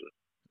 producer.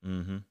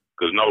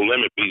 Because No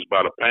Limit beats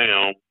by the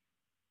pound,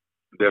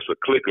 that's a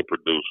clique of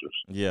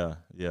producers. Yeah,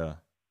 yeah.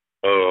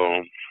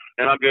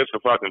 And I guess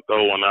if I can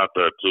throw one out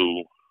there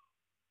too,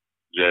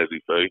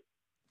 Jazzy Faye.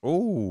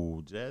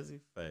 Ooh,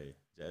 Jazzy Faye.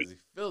 Jazzy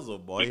Fizzle,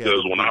 boy.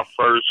 Because when I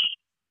first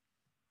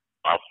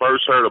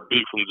heard a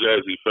beat from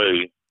Jazzy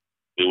Faye,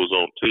 it was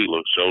on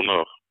Tila, sure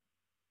enough.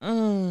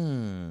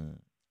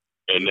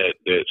 And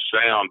that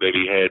sound that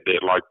he had,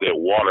 that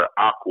water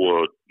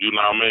aqua, you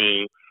know what I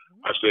mean?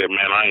 I said,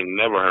 man, I ain't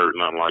never heard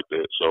nothing like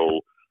that.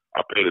 So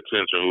I paid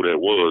attention who that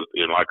was.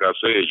 And like I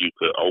said, you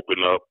could open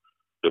up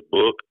the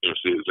book and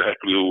see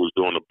exactly who was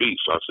doing the beat.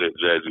 So I said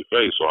Jazzy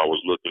Faye. So I was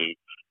looking,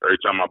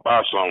 every time I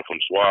buy something from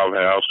Suave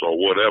House or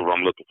whatever,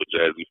 I'm looking for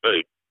Jazzy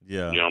Faye.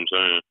 Yeah. You know what I'm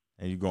saying?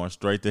 And you're going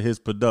straight to his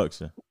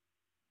production.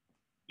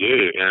 Yeah,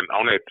 and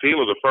on that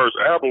Tila, the first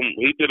album,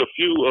 he did a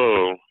few,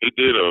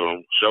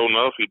 Show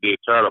Enough, he did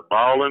Tired of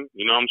Ballin',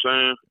 you know what I'm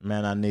saying?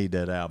 Man, I need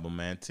that album,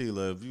 man.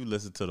 Tila, if you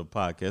listen to the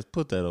podcast,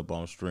 put that up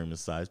on streaming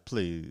sites,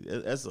 please.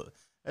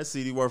 That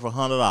CD worth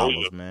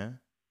 $100,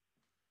 man.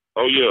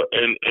 Oh, yeah,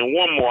 and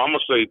one more, I'm going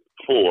to say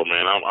 4,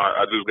 man.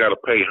 I just got to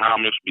pay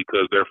homage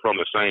because they're from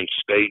the same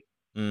state.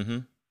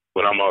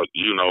 But I'm 3-6,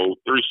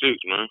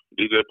 man.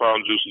 DJ Paul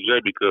and Juicy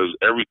J, because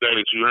everything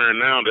that you're hearing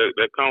now,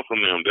 that comes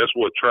from them. That's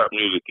what trap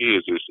music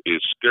is.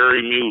 It's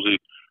scary music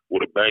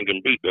with a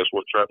banging beat. That's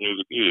what trap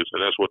music is,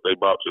 and that's what they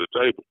brought to the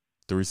table.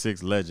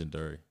 3-6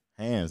 legendary.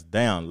 Hands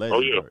down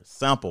legendary. Oh, yeah.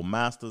 Sample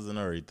masters and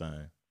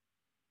everything.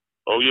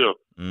 Oh, yeah.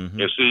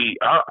 And see,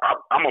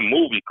 I'm a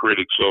movie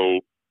critic,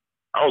 so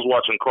I was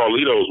watching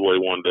Carlito's Way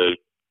one day,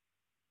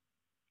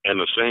 and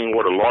the scene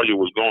where the lawyer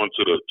was going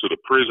to the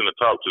prison to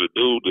talk to the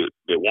dude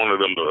that wanted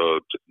them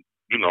to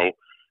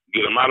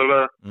get him out of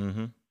there.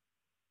 Mm-hmm.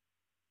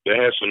 They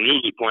had some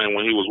music playing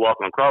when he was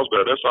walking across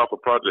there. That's off a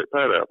Project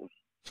Pat album.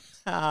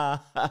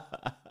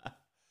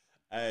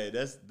 Hey,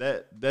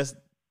 that's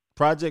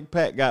Project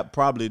Pat got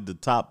probably the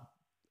top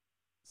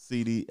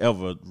CD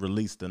ever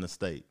released in the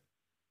state.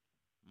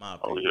 My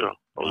opinion.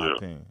 My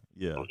opinion.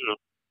 Yeah. Oh, yeah.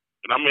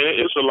 And I mean,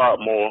 it's a lot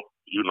more,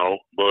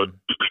 but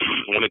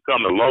when it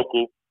comes to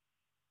local,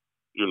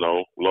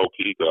 low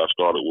key, cause I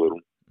started with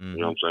them. Mm-hmm.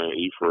 You know what I'm saying?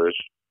 E-Fresh.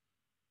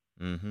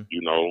 Mm-hmm.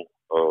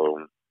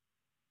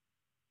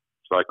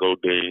 Psycho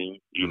Dean.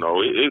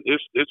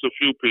 It's a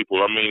few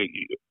people. I mean,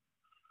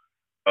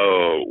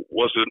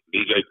 what's it?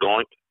 DJ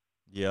Doink.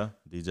 Yeah,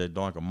 DJ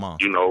Doink a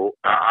monster.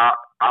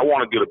 I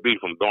want to get a beat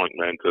from Doink,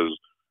 man, because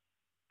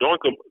Doink,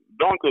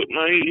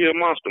 man, he a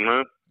monster,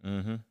 man.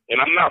 Mm-hmm.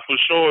 And I'm not for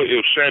sure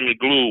if Sammy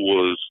Glue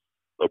was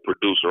a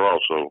producer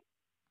also.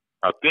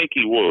 I think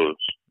he was,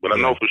 but I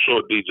know for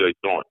sure DJ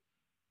Doink.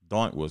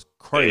 Doink was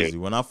crazy.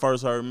 When I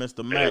first heard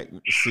Mr. Mac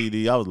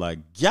CD, I was like,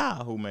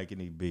 yeah, who making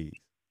these beats?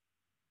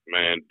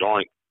 Man,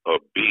 Doink a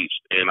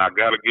beast. And I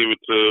got to give it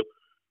to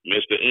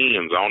Mr.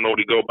 Ends. I don't know what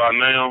he go by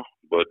now,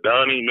 but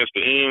Donnie,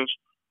 Mr. Ends,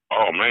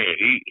 oh, man,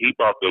 he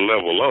brought the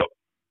level up.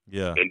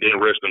 Yeah. And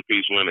then rest in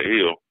peace, Leonard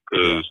Hill,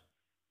 because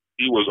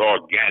he was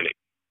organic.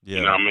 Yeah.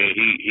 You know what I mean?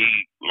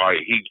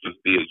 He just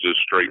did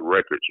just straight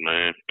records,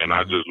 man. And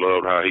I just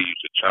loved how he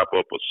used to chop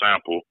up a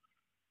sample.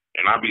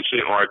 And I'd be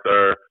sitting right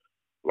there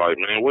like,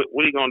 man, what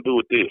are you going to do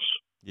with this?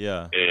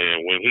 Yeah.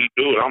 And when he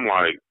do it, I'm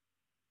like,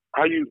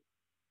 how you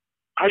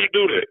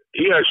do that?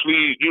 He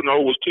actually,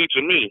 was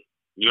teaching me.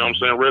 You know what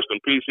I'm saying? Rest in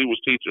peace. He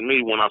was teaching me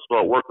when I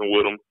started working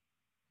with him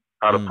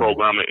how to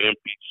program the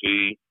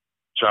MPC,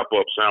 chop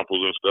up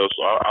samples and stuff.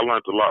 So I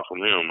learned a lot from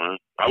him, man.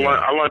 I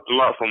learned a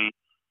lot from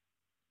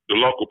the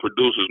local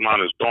producers,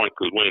 minus Doink,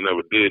 because we ain't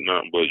never did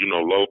nothing. But,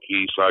 Low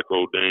Key,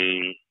 Psycho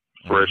Dean,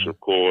 Fresh, of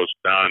course,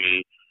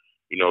 Donnie,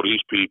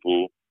 these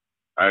people,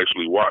 I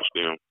actually watched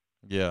them.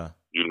 Yeah.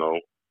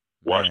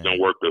 Watched them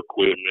work the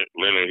equipment.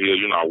 Leonard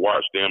Hill, I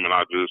watched them, and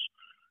I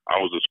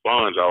was a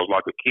sponge. I was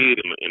like a kid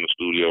in the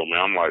studio, man.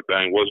 I'm like,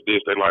 dang, what's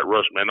this? They like,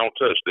 Rush, man, don't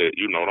touch that.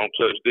 Don't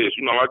touch this.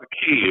 Like a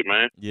kid,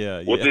 man.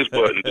 Yeah. What this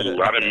button do?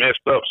 I done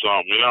messed up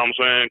something. You know what I'm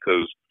saying?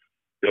 Because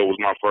that was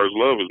my first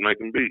love, is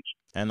making beats.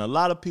 And a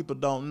lot of people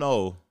don't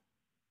know,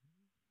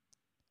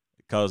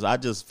 because I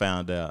just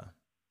found out.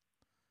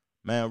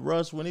 Man,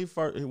 Rush, when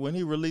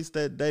he released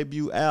that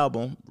debut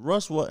album,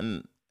 Rush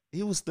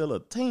he was still a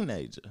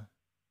teenager.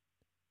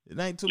 It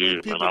ain't too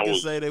many people can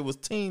say they was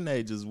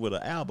teenagers with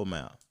an album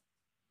out.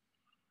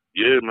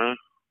 Yeah, man.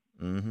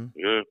 Mm-hmm.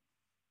 Yeah.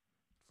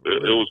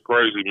 It was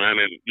crazy, man.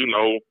 And,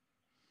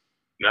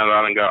 now that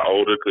I done got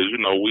older, because,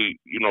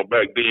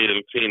 back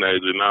then,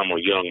 teenager, now I'm a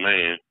young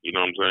man. You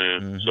know what I'm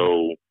saying? Mm-hmm.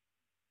 So,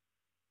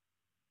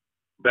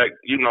 back,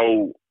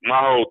 my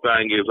whole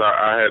thing is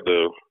I had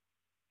to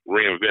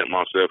reinvent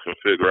myself and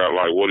figure out,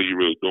 like, what are you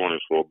really doing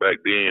this for?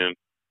 Back then,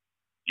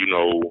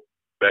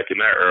 back in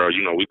that era,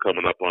 we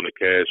coming up on the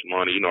cash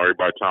money.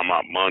 Everybody talking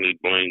about money,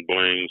 bling,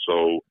 bling.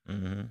 So,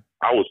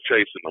 I was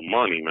chasing the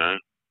money,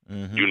 man.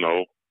 Mm-hmm.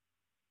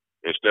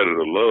 Instead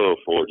of the love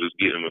for just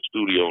getting in the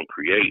studio and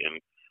creating.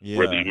 Yeah.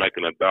 Whether you're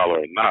making $1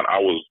 or not, I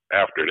was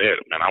after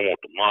that, man. I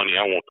want the money,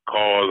 I want the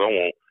cars, I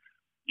want,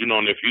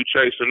 and if you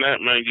chasing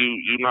that, man,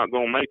 you're not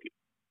gonna make it.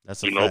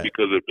 That's a fact.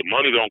 Because if the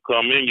money don't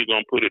come in, you're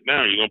gonna put it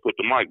down. You're gonna put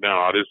the mic down.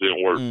 Oh, this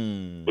didn't work.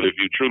 But if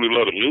you truly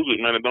love the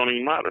music, man, it don't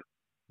even matter.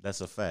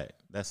 That's a fact.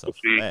 That's a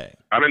fact.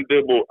 I done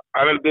dabbled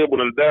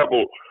and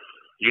dabbled,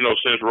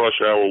 since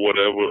Rush Hour or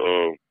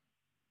whatever.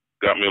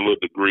 Got me a little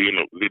degree in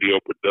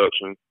video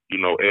production,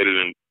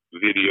 editing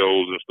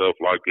videos and stuff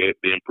like that,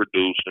 then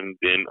producing,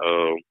 then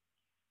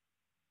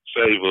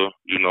Saver,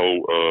 he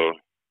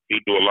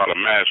do a lot of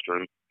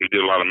mastering. He did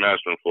a lot of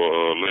mastering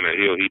for Leonard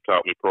Hill. He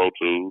taught me Pro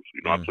Tools.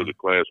 I took a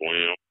class with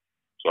him.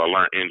 So I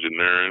learned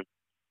engineering.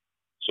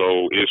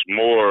 So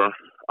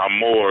I'm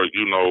more,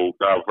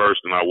 diverse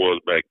than I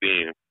was back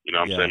then. You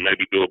know what I'm saying?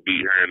 Maybe do a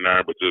beat here and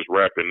there, but just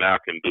rapping now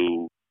can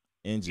do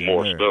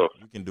more stuff.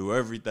 You can do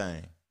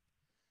everything.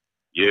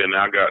 Yeah,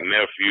 now I got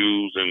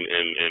nephews and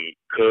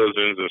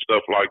cousins and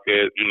stuff like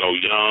that,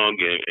 young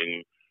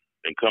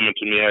and coming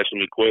to me asking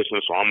me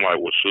questions. So I'm like,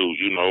 well, shoot,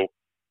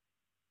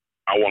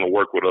 I want to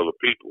work with other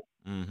people,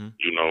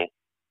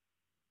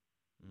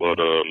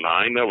 But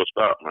I ain't never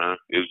stopped, man.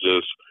 It's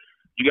just,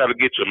 you got to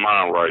get your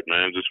mind right,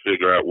 man. Just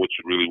figure out what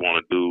you really want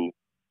to do.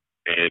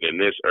 And in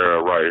this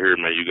era right here,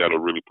 man, you got to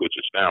really put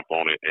your stamp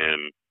on it.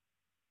 And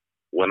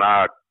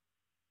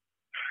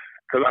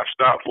because I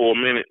stopped for a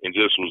minute and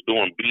just was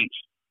doing beats.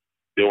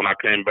 Then when I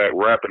came back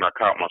rapping, I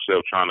caught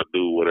myself trying to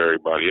do what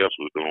everybody else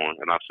was doing.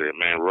 And I said,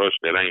 man, Rush,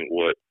 that ain't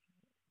what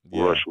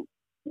Rush,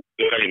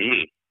 that ain't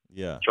me.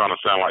 Yeah. Trying to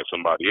sound like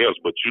somebody else.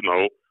 But,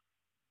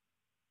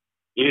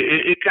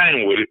 it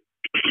came with it.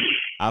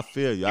 I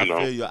feel you. I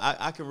feel you.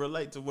 I can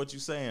relate to what you're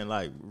saying,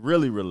 like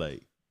really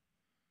relate.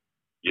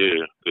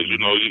 Yeah. Because,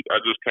 I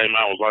just came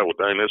out and was like, well,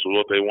 dang, this is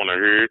what they want to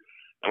hear.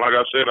 And like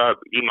I said, I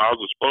was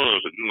a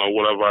sponge.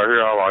 Whatever I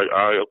hear, I like,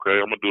 all right, okay,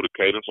 I'm gonna do the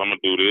cadence, I'm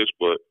gonna do this,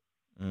 but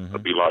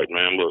I'd be like,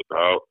 man, look,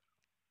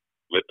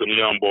 let them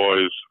young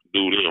boys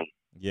do them.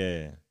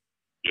 Yeah.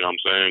 You know what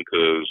I'm saying?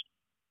 Because,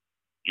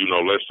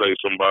 let's say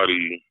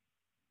somebody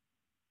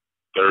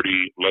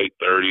 30, late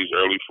 30s,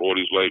 early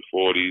 40s, late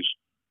 40s,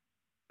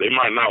 they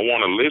might not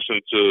want to listen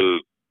to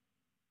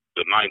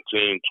the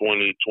 19,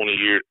 20,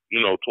 20-year,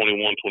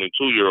 21,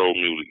 22-year-old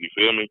music. You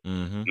feel me?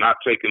 Mm-hmm. Not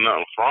taking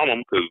nothing from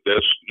them because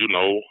that's,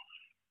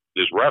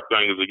 this rap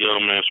thing is a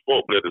young man's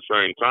sport, but at the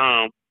same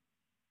time,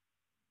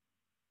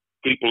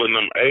 people in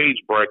them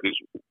age brackets,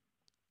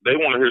 they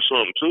want to hear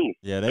something too.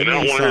 Yeah, they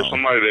don't want to hear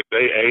somebody that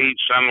they age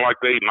sounding like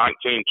they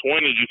 19,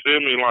 20. You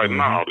feel me? Like,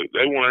 no,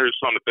 they want to hear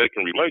something that they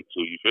can relate to.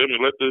 You feel me?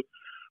 Let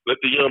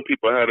the young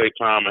people have their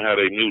time and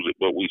have their music,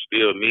 but we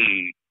still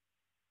need,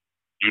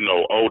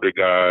 older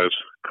guys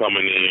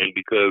coming in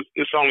because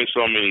it's only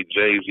so many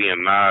Jay-Z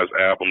and Nas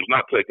albums.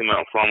 Not taking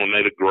nothing from them,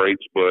 they the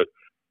greats, but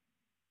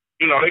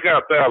they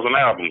got 1,000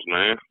 albums,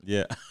 man.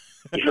 Yeah.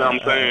 You know what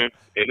I'm saying?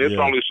 And there's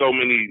only so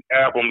many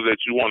albums that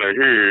you want to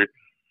hear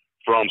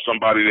from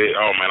somebody that,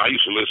 oh man, I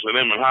used to listen to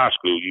them in high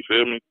school. You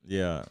feel me?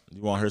 Yeah.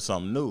 You want to hear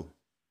something new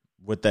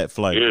with that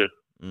flavor. Yeah.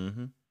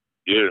 Mm-hmm.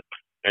 Yeah.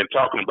 And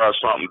talking about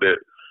something that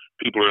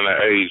people in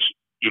that age,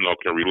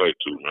 can relate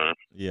to, man.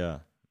 Yeah.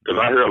 Because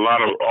I hear a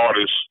lot of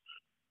artists,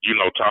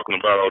 talking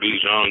about all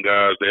these young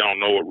guys, they don't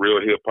know what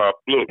real hip hop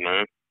look,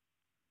 man.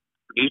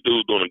 These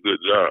dudes doing a good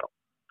job.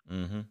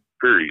 Mm-hmm.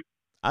 Period.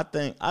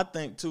 I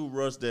think too,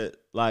 Russ, that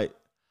like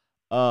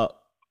the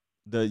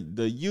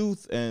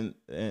youth and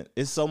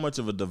it's so much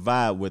of a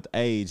divide with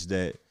age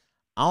that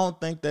I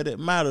don't think that it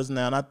matters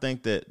now. And I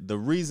think that the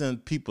reason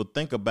people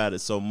think about it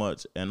so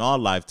much in our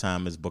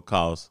lifetime is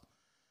because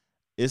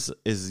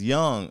it's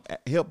young.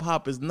 Hip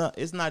hop is not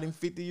even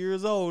 50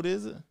 years old,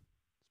 is it?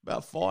 It's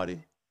about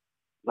 40.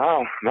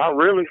 No, not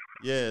really.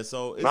 Yeah,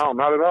 so no,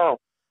 not at all.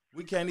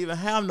 We can't even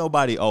have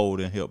nobody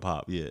old in hip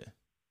hop yet.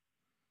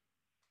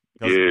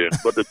 Yeah,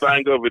 but the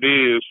thing of it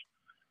is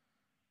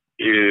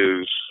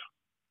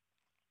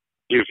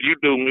if you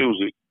do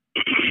music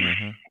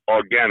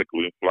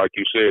organically, like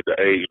you said, the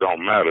age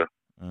don't matter.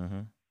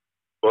 Mm-hmm.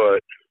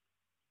 But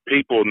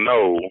people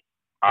know,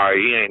 all right,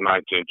 he ain't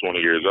 19, 20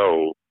 years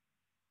old,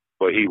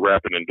 but he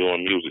rapping and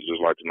doing music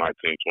just like the 19,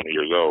 20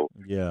 years old.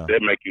 Yeah.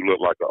 That make you look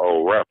like an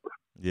old rapper.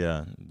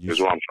 Yeah. That's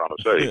what I'm trying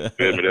to say. You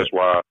feel me? That's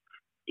why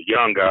the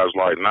young guys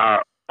like, nah,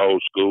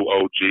 old school,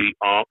 OG,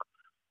 Unk,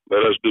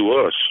 let us do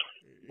us.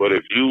 But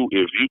if you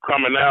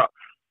coming out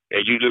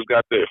and you just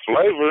got that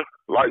flavor,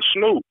 like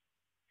Snoop,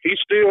 he's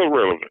still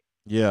relevant.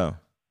 Yeah,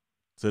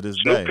 to this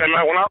Snoop day. came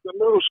out when I was in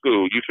middle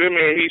school. You feel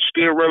me? He's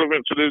still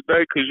relevant to this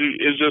day because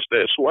it's just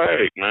that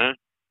swag, man.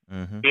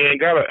 Mm-hmm. He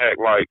ain't got to act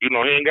like, he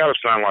ain't got to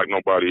sound like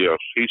nobody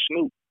else. He's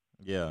Snoop.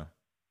 Yeah.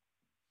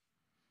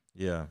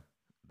 Yeah,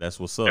 that's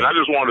what's up. And I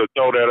just wanted to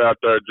throw that out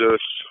there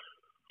just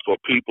for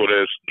people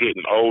that's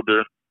getting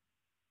older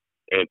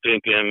and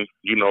thinking,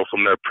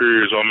 from their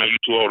peers, oh, man, you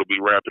too old to be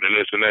rapping and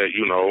this and that,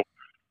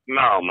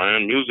 No,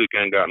 man, music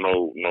ain't got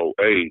no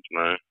age,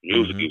 man.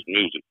 Music is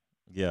music.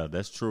 Yeah,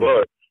 that's true.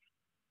 But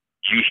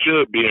you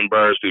should be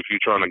embarrassed if you're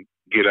trying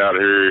to get out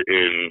here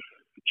and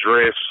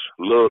dress,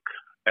 look,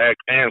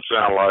 act, and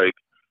sound like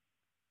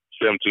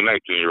 17,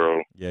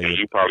 18-year-old. Yeah, and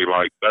you probably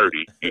like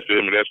 30. You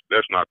feel me?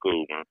 That's not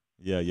cool, man.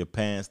 Yeah, your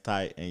pants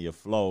tight and your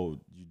flow,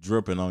 you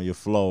dripping on your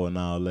flow and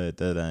all that.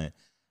 That ain't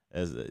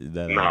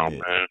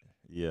man.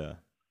 Yeah.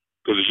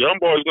 Because the young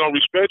boys gonna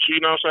respect you,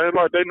 you know what I'm saying?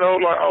 Like they know,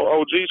 like,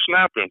 oh, OG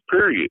snapping.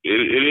 Period. It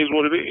is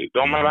what it is.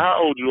 Don't matter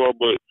how old you are,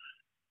 but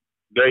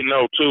they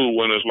know too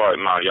when it's like,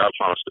 nah, y'all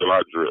trying to steal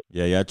our drip.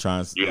 Yeah, y'all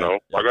trying to.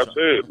 Like I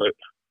said,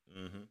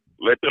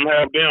 let them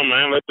have them,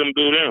 man. Let them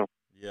do them.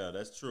 Yeah,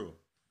 that's true.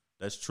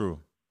 That's true.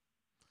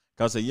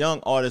 Because a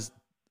young artist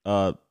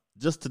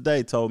just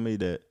today told me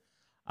that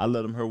I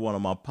let him hear one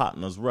of my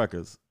partner's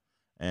records,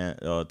 and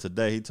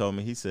today he told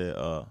me, he said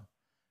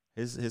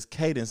his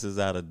cadence is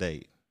out of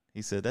date.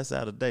 He said, that's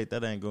out of date.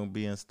 That ain't going to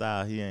be in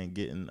style. He ain't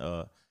going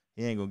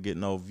to get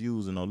no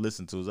views and no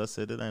listen tos. I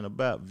said, it ain't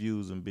about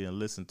views and being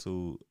listened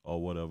to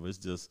or whatever. It's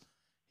just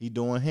he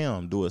doing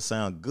him. Do it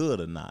sound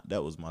good or not?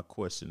 That was my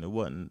question. It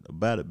wasn't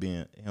about it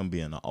being him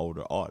being an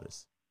older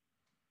artist.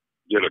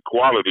 Yeah, the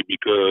quality,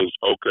 because,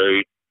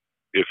 okay,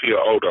 if he an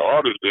older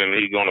artist, then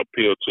he going to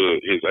appeal to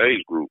his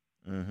age group.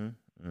 Mm-hmm.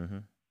 Mm-hmm.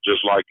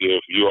 Just like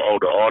if you're an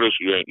older artist,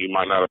 you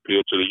might not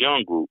appeal to the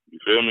young group. You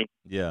feel me?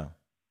 Yeah.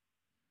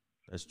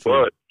 That's true.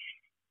 But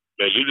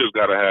man, you just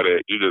gotta have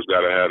that. You just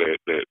gotta have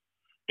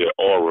that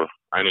aura.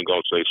 I ain't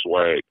gonna say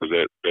swag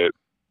because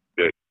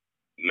that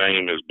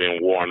name has been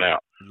worn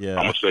out. Yeah.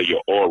 I'm gonna say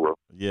your aura.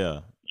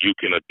 Yeah. You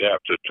can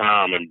adapt to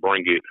time and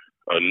bring it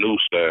a new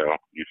style.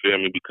 You feel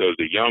me? Because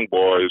the young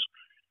boys,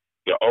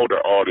 the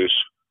older artists,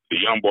 the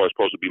young boys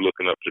supposed to be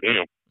looking up to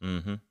them.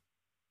 Mm-hmm.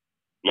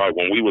 Like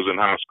when we was in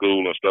high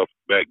school and stuff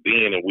back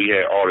then, and we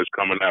had artists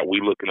coming out, we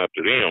looking up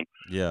to them.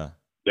 Yeah.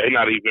 They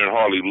not even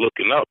hardly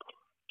looking up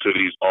to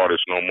these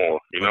artists no more.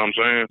 You know what I'm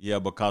saying? Yeah,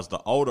 because the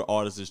older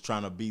artist is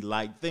trying to be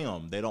like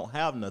them. They don't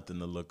have nothing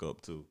to look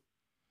up to.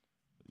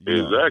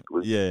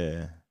 Exactly.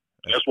 Yeah.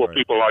 That's where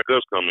people like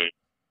us come in.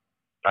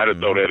 I had to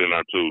throw that in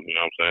there too. You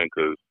know what I'm saying?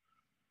 Because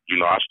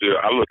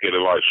I look at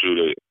it like,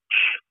 shoot,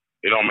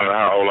 it don't matter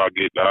how old I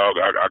get, dog.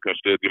 I can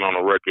still get on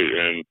the record,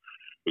 and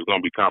it's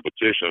gonna be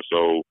competition.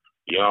 So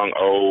young,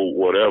 old,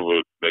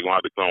 whatever, they're gonna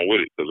have to come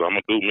with it because I'm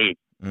gonna do me,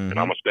 and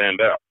I'm gonna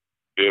stand out.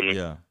 Feel me?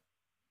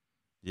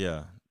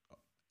 Yeah.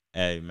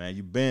 Hey, man,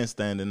 you been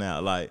standing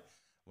out. Like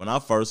when I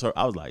first heard,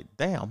 I was like,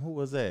 damn, who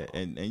was that?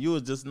 And you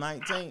was just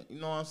 19. You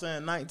know what I'm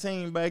saying?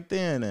 19 back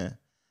then, and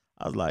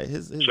I was like,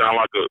 his sound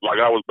like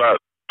I was about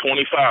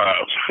 25.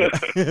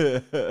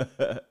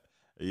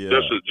 Yeah.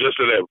 Just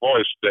that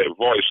voice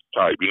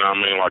type, you know what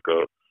I mean? Like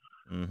a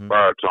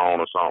baritone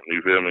or something,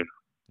 you feel me?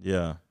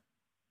 Yeah.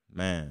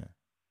 Man.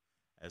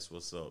 That's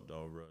what's up,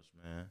 though, Rush,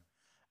 man.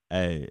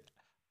 Hey,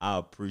 I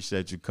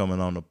appreciate you coming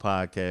on the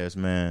podcast,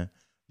 man.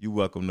 You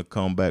welcome to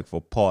come back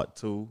for part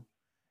 2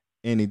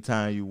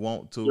 anytime you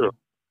want to. Sure.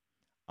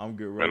 I'm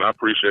good ready. Man, I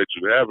appreciate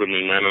you having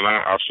me, man, and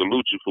I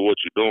salute you for what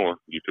you're doing.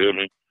 You feel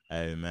me?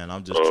 Hey, man,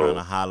 I'm just trying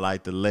to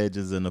highlight the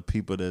legends and the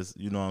people that's,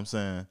 you know what I'm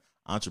saying,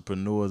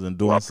 entrepreneurs and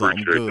doing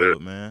something good,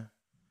 that. Man.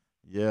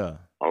 Yeah.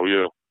 Oh,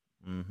 yeah.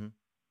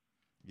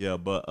 Yeah,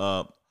 but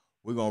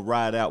we're going to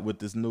ride out with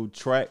this new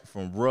track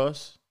from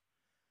Rush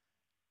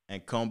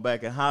and come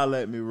back and holler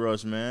at me,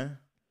 Rush, man.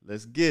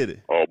 Let's get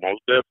it. Oh,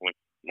 most definitely.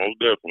 Most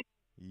definitely.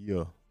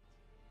 Yeah.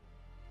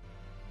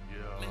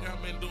 Nigga,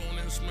 I've been doing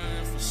this,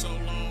 man, for so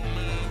long,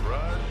 man.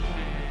 Right.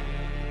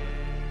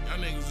 Y'all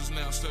niggas just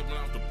now stepping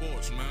off the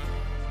porch, man.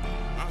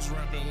 I was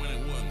rapping when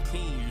it wasn't cool,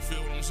 you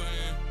feel what I'm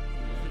saying?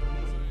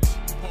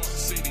 Park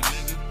City,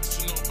 nigga, what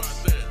you know about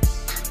that?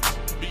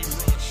 B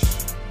Rush,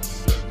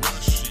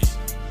 Rushy,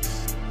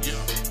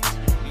 yeah.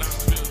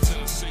 Knoxville,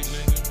 Tennessee,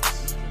 nigga.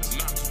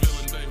 Knoxville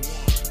in day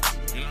one,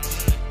 you know what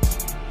I mean?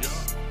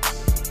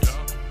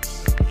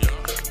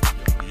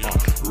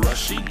 Yeah.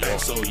 Rushy back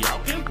so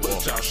y'all can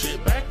put y'all shit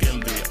back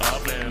in the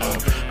oven.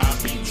 I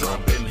be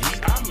dropping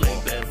heat, I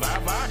make that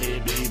vibe, I hear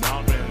be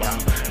bumping.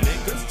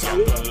 Niggas talk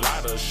a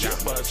lot of shit,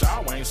 but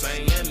y'all ain't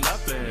saying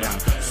nothing.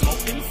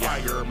 Smoking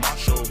fire,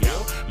 Marshall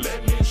Bill,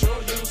 let me show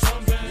you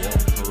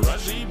something.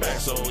 Rushy back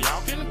so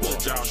y'all can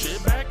put y'all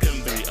shit back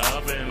in the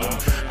oven.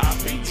 I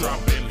be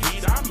dropping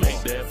heat, I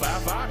make that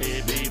vibe, I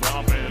hear be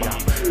bumping.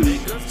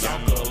 Niggas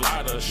talk a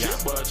lot of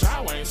shit, but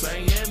y'all ain't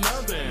saying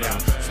nothing.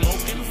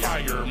 Smoking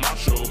fire,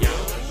 Marshall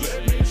Bill, let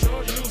me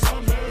show you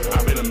something.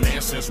 I've been a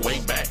man since way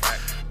back.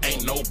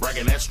 Ain't no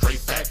bragging, that's straight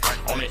fact.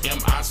 On the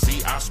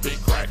MIC, I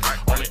spit crack.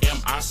 On the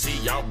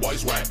MIC, y'all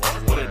boys whack.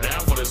 Put it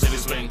down for the city,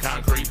 spin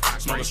concrete.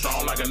 Smoking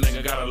strong like a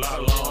nigga got a lot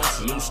of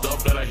lungs. New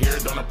stuff that I hear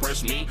don't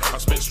impress me. I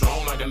spit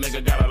strong like a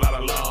nigga got a lot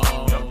of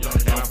lungs.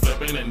 And I'm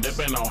flipping and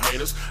dipping on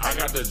haters. I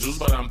got the juice,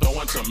 but I'm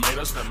throwing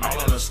tomatoes. All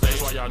on the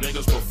stage while y'all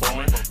niggas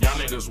performing. Y'all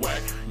niggas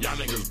whack, y'all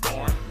niggas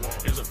boring.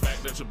 It's a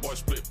fact that your boy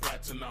split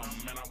platinum.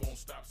 Man, I won't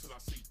stop till I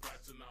see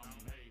platinum.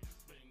 Hey,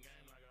 spin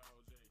game like a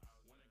OJ.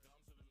 When it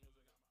comes to the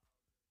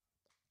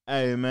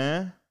music, Hey,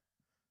 man.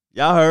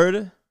 Y'all heard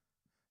it.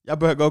 Y'all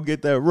better go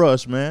get that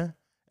Rush, man.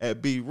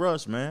 At B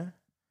Rush, man.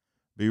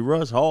 B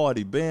Rush hard.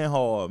 He been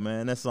hard,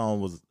 man. That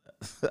song was,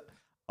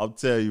 I'll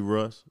tell you,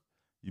 Rush,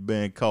 you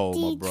been cold,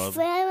 my brother.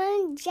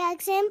 Trevor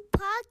Jackson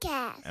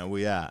Podcast. And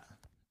we out.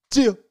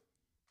 Chill.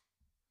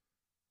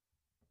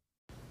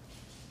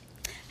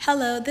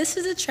 Hello, this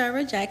is the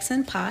Trevor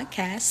Jackson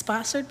Podcast,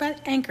 sponsored by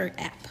Anchor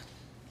app.